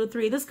 breaking down to a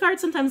 3. This card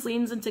sometimes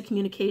leans into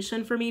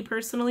communication for me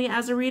personally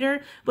as a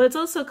reader, but it's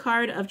also a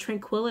card of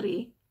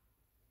tranquility,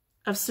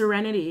 of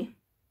serenity,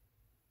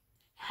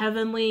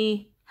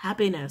 heavenly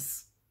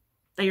happiness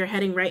that you're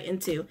heading right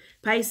into.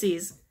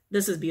 Pisces,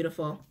 this is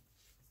beautiful.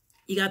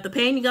 You got the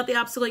pain, you got the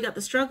obstacle, you got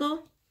the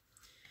struggle.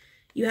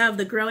 You have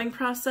the growing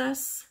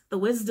process, the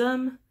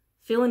wisdom,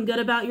 feeling good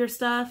about your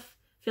stuff,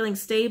 feeling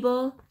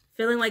stable,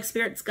 feeling like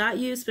Spirit's got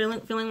you,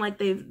 feeling like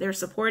they're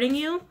supporting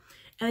you.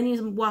 And then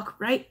you walk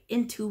right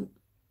into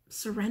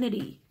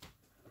serenity.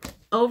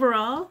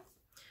 Overall,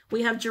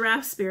 we have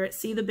Giraffe Spirit,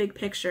 see the big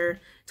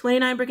picture.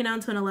 29 breaking down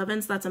to an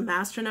 11, so that's a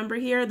master number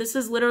here. This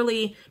is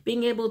literally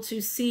being able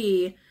to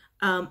see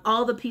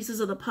all the pieces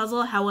of the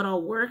puzzle, how it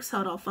all works, how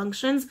it all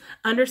functions,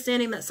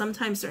 understanding that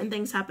sometimes certain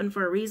things happen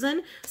for a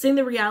reason, seeing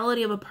the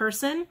reality of a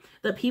person,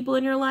 the people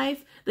in your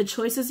life, the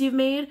choices you've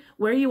made,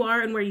 where you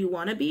are and where you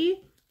want to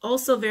be,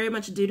 also very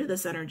much due to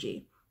this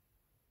energy.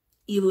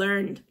 You've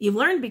learned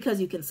because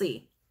you can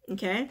see,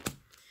 okay?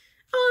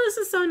 Oh, this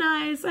is so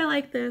nice. I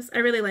like this. I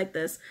really like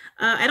this.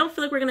 I don't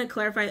feel like we're going to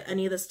clarify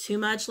any of this too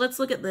much. Let's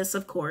look at this,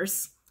 of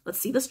course. Let's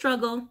see the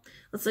struggle.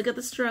 Let's look at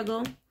the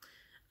struggle.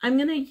 I'm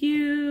going to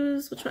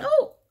use, which one?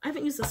 Oh, I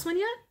haven't used this one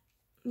yet.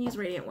 Use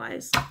Radiant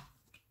Wise.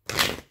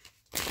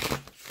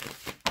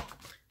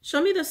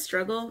 Show me the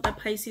struggle that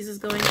Pisces is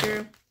going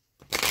through.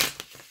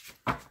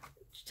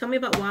 Tell me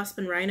about Wasp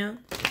and Rhino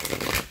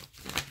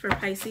for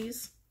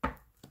Pisces.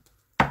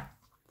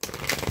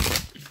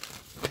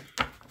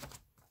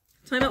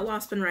 Tell me about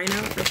Wasp and Rhino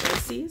for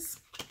Pisces.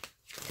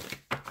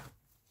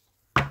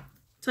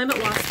 Tell me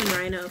about Wasp and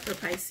Rhino for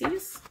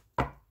Pisces.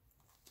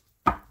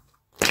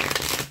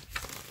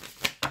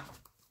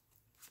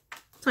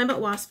 Tell me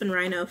about Wasp and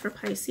Rhino for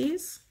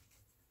Pisces.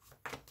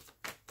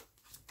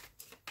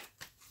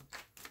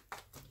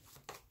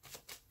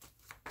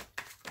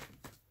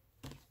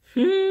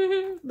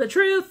 The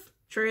truth.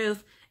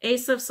 Truth.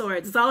 Ace of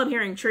Swords. It's all I'm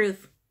hearing.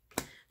 Truth.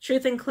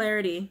 Truth and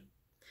clarity.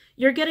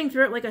 You're getting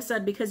through it, like I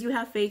said, because you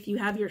have faith. You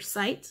have your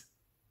sight.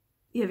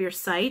 You have your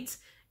sight.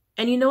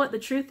 And you know what the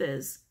truth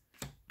is.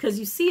 Because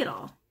you see it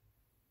all.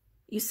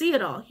 You see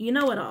it all. You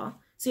know it all.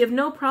 So you have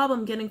no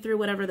problem getting through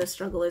whatever the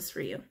struggle is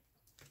for you.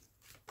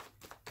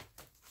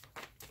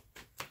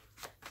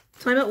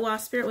 Tell me about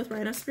Wasp Spirit with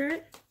Rhino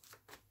Spirit.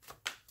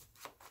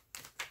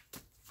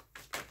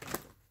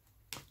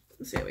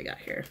 Let's see what we got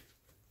here.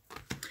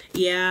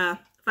 Yeah.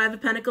 Five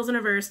of Pentacles in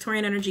reverse,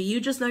 Taurian energy. You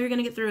just know you're going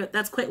to get through it.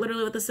 That's quite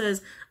literally what this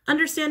is.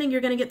 Understanding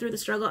you're going to get through the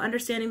struggle.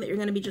 Understanding that you're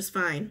going to be just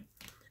fine.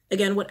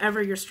 Again,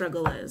 whatever your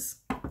struggle is.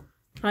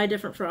 Probably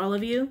different for all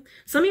of you.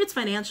 Some of you it's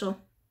financial.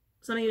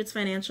 Some of you it's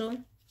financial.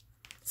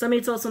 Some of you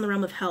it's also in the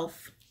realm of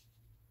health.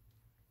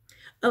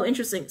 Oh,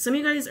 interesting. Some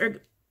of you guys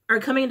are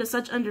coming into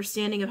such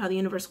understanding of how the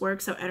universe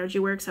works, how energy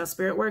works, how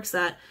spirit works,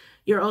 that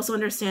you're also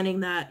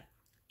understanding that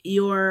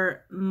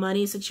your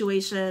money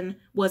situation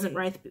wasn't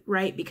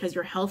right because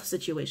your health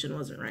situation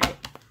wasn't right.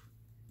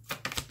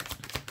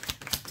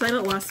 Tell me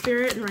about Wasp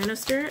Spirit and Rhino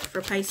Spirit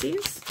for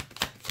Pisces.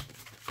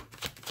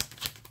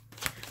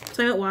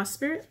 Tell me about Wasp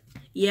Spirit.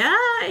 Yeah,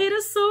 Eight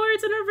of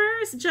Swords in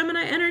reverse.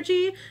 Gemini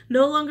energy.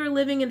 No longer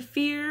living in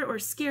fear or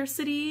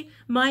scarcity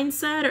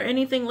mindset or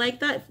anything like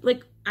that.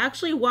 Like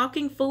actually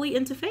walking fully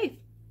into faith.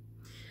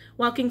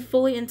 Walking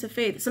fully into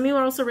faith. Some of you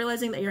are also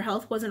realizing that your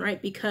health wasn't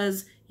right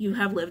because you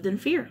have lived in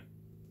fear.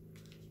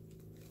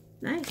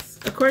 Nice.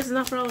 Of course, it's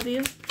not for all of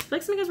you. I feel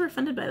like some of you guys were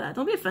offended by that.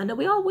 Don't be offended.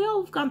 We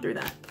all have gone through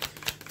that.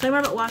 Tell me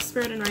more about Wasp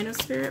Spirit and Rhino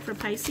Spirit for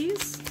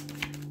Pisces.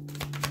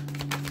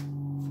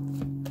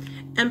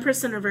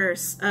 Empress in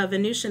reverse.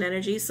 Venusian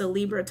energy. So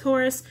Libra,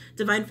 Taurus,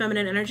 Divine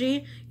Feminine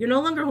energy. You're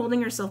no longer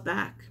holding yourself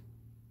back.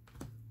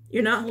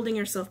 You're not holding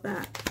yourself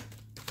back.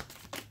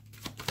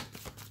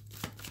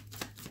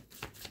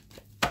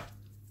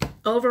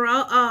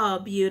 Overall, oh,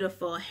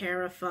 beautiful.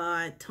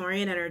 Hierophant,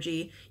 Taurian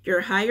energy.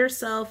 Your higher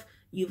self.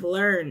 You've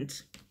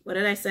learned. What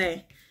did I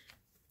say?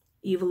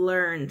 You've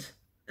learned,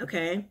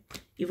 okay?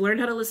 You've learned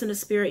how to listen to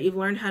spirit. You've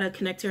learned how to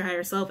connect to your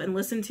higher self and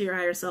listen to your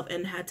higher self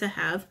and had to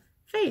have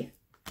faith.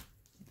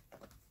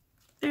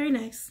 Very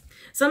nice.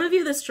 Some of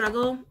you, the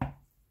struggle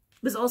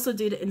was also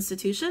due to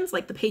institutions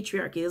like the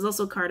patriarchy. There's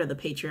also a card of the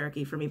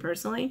patriarchy for me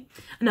personally.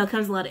 I know it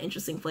comes in a lot of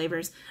interesting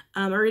flavors.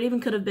 Or it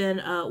even could have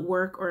been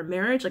work or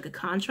marriage, like a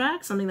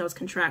contract, something that was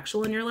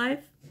contractual in your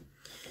life.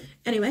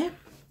 Anyway,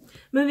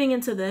 moving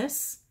into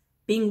this.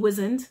 Being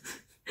wizened,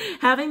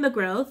 having the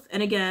growth,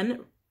 and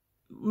again,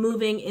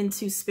 moving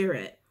into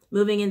spirit,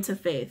 moving into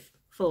faith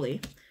fully.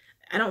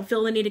 I don't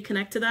feel the need to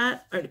connect to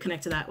that, or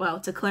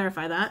to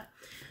clarify that.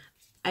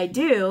 I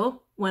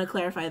do want to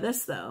clarify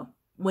this though.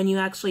 When you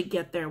actually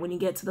get there, when you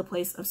get to the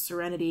place of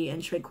serenity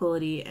and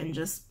tranquility and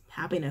just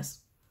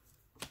happiness.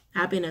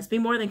 Happiness, be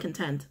more than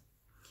content.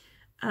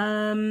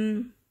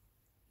 You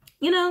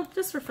know,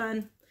 just for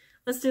fun.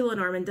 Let's do a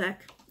Lenormand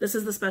deck. This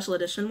is the special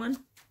edition one.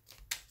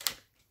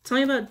 Tell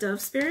me about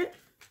Dove Spirit.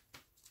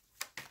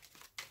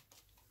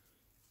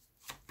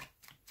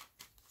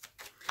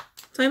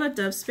 Tell me about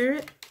Dove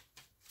Spirit.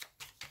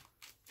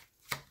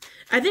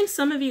 I think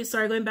some of you,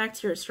 sorry, going back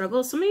to your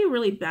struggle, some of you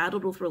really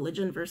battled with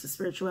religion versus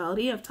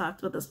spirituality. I've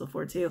talked about this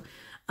before too.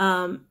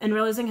 And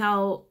realizing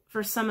how,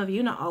 for some of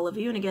you, not all of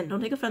you, and again,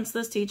 don't take offense to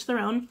this, to each their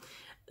own,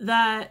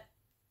 that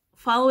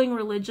following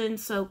religion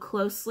so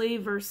closely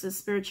versus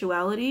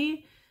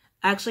spirituality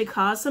actually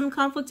caused some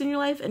conflict in your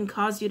life and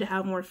caused you to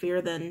have more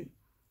fear than...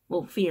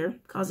 Well, fear,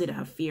 cause you to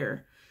have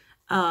fear.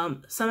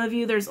 Some of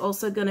you, there's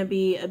also going to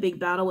be a big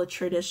battle with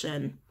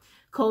tradition.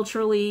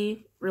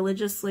 Culturally,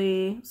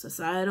 religiously,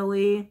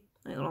 societally.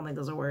 I don't think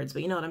those are words,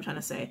 but you know what I'm trying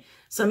to say.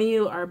 Some of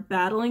you are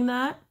battling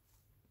that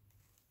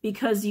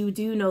because you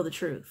do know the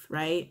truth,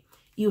 right?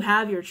 You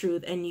have your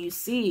truth and you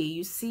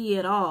see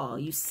it all.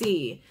 You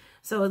see.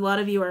 So a lot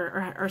of you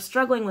are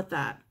struggling with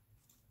that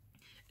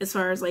as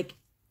far as like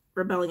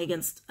rebelling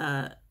against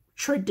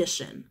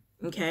tradition,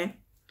 okay?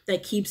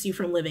 That keeps you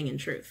from living in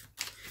truth.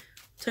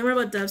 Tell me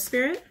more about Dove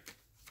Spirit.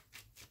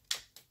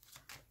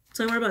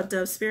 Tell me more about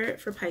Dove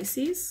Spirit for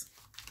Pisces.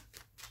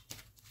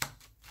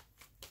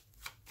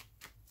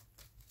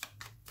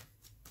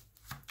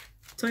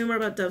 Tell me more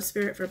about Dove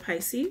Spirit for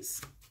Pisces.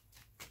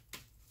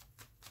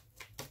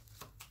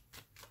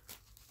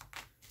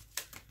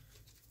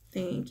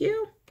 Thank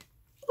you.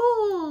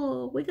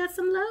 Oh, we got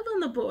some love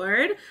on the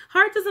board.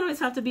 Heart doesn't always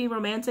have to be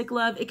romantic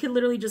love. It could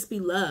literally just be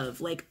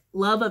love, like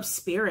love of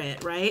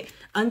spirit, right?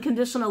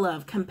 Unconditional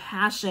love,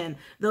 compassion,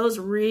 those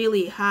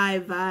really high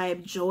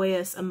vibe,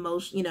 joyous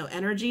emotion, you know,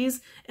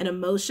 energies and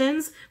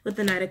emotions with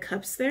the Knight of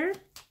Cups there.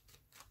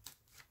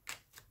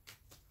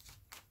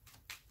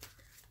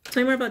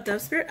 Tell me more about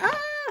Dove Spirit. Ah!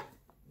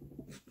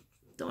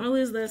 Don't want to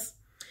lose this.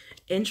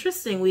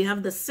 Interesting. We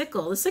have the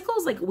sickle. The sickle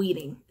is like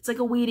weeding. It's like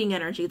a weeding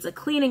energy. It's a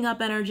cleaning up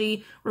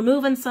energy,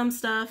 removing some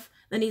stuff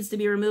that needs to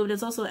be removed.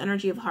 It's also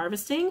energy of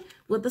harvesting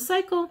with the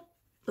cycle,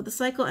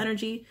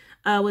 energy,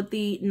 with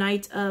the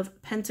Knight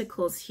of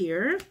Pentacles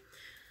here.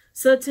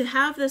 So to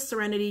have this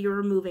serenity, you're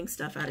removing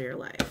stuff out of your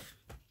life.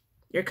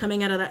 You're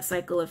coming out of that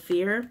cycle of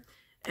fear.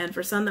 And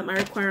for some, that might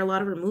require a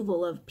lot of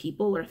removal of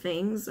people or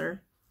things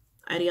or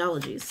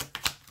ideologies.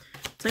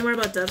 Tell me more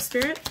about Dove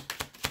Spirit.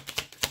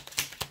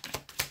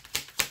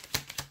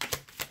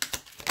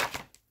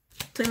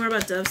 Tell me more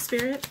about Dove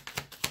Spirit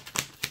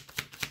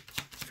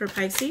for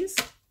Pisces.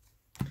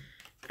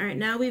 All right,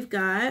 now we've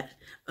got,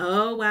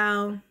 oh,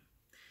 wow.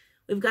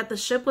 We've got the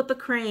ship with the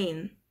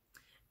crane.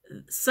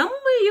 Somewhere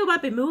you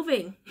might be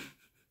moving.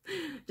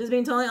 Just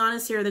being totally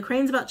honest here. The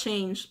crane's about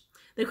change.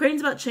 The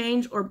crane's about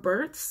change or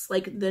births,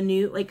 like the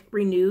new, like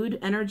renewed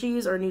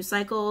energies or new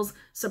cycles,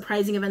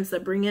 surprising events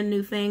that bring in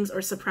new things,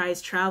 or surprise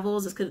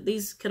travels.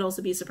 These could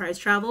also be surprise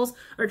travels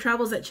or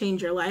travels that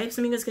change your life.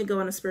 Some of you guys could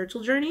go on a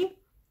spiritual journey.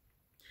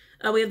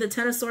 We have the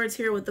Ten of Swords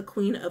here with the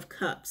Queen of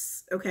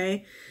Cups,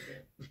 okay?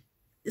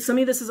 Some of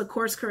you, this is a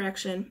course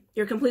correction.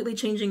 You're completely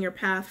changing your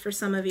path for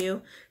some of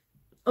you.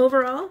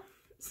 Overall,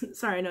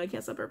 sorry, no, I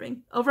can't stop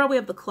burping. Overall, we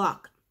have the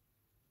clock.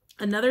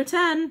 Another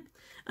 10,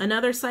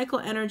 another cycle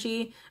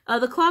energy.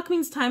 The clock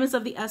means time is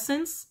of the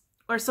essence,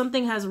 or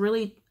something has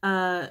really,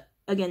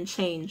 again,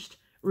 changed,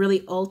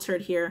 really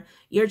altered here.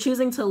 You're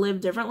choosing to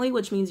live differently,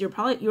 which means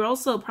you're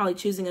also probably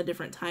choosing a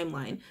different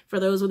timeline. For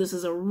those where this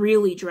is a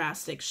really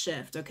drastic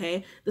shift,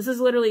 okay? This is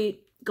literally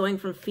going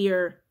from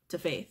fear to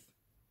faith.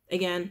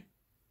 Again,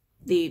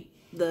 the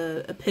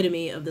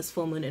epitome of this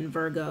full moon in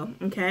Virgo,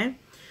 okay?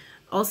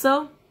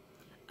 Also,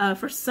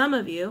 for some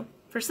of you,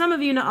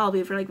 not all of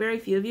you, for like very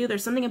few of you,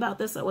 there's something about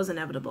this that was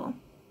inevitable.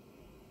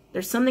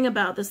 There's something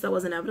about this that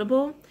was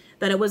inevitable,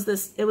 that it was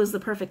the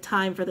perfect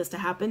time for this to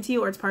happen to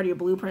you, or it's part of your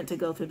blueprint to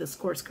go through this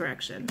course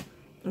correction.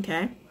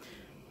 Okay?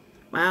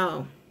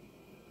 Wow.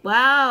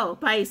 Wow,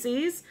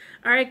 Pisces.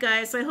 All right,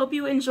 guys, so I hope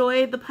you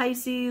enjoyed the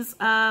Pisces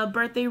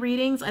birthday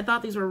readings. I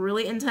thought these were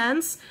really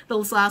intense.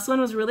 This last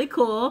one was really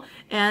cool,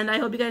 and I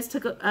hope you guys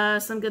took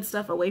some good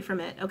stuff away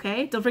from it,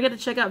 okay? Don't forget to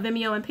check out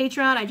Vimeo and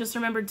Patreon. I just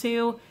remembered,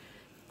 too,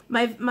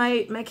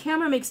 my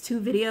camera makes 2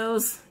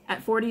 videos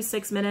at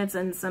 46 minutes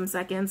and some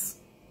seconds.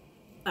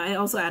 I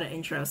also add an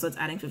intro, so it's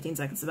adding 15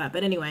 seconds to that.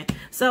 But anyway,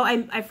 so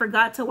I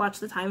forgot to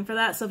watch the time for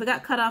that. So if it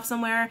got cut off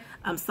somewhere,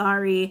 I'm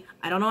sorry.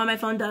 I don't know why my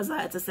phone does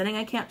that. It's a setting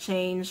I can't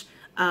change.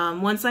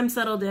 Once I'm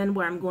settled in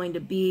where I'm going to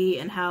be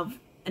and have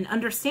an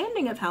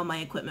understanding of how my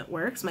equipment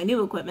works, my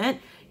new equipment,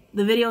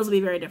 the videos will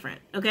be very different,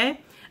 okay?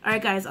 All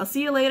right, guys, I'll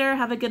see you later.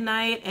 Have a good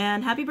night,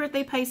 and happy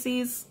birthday,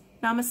 Pisces.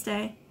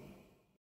 Namaste.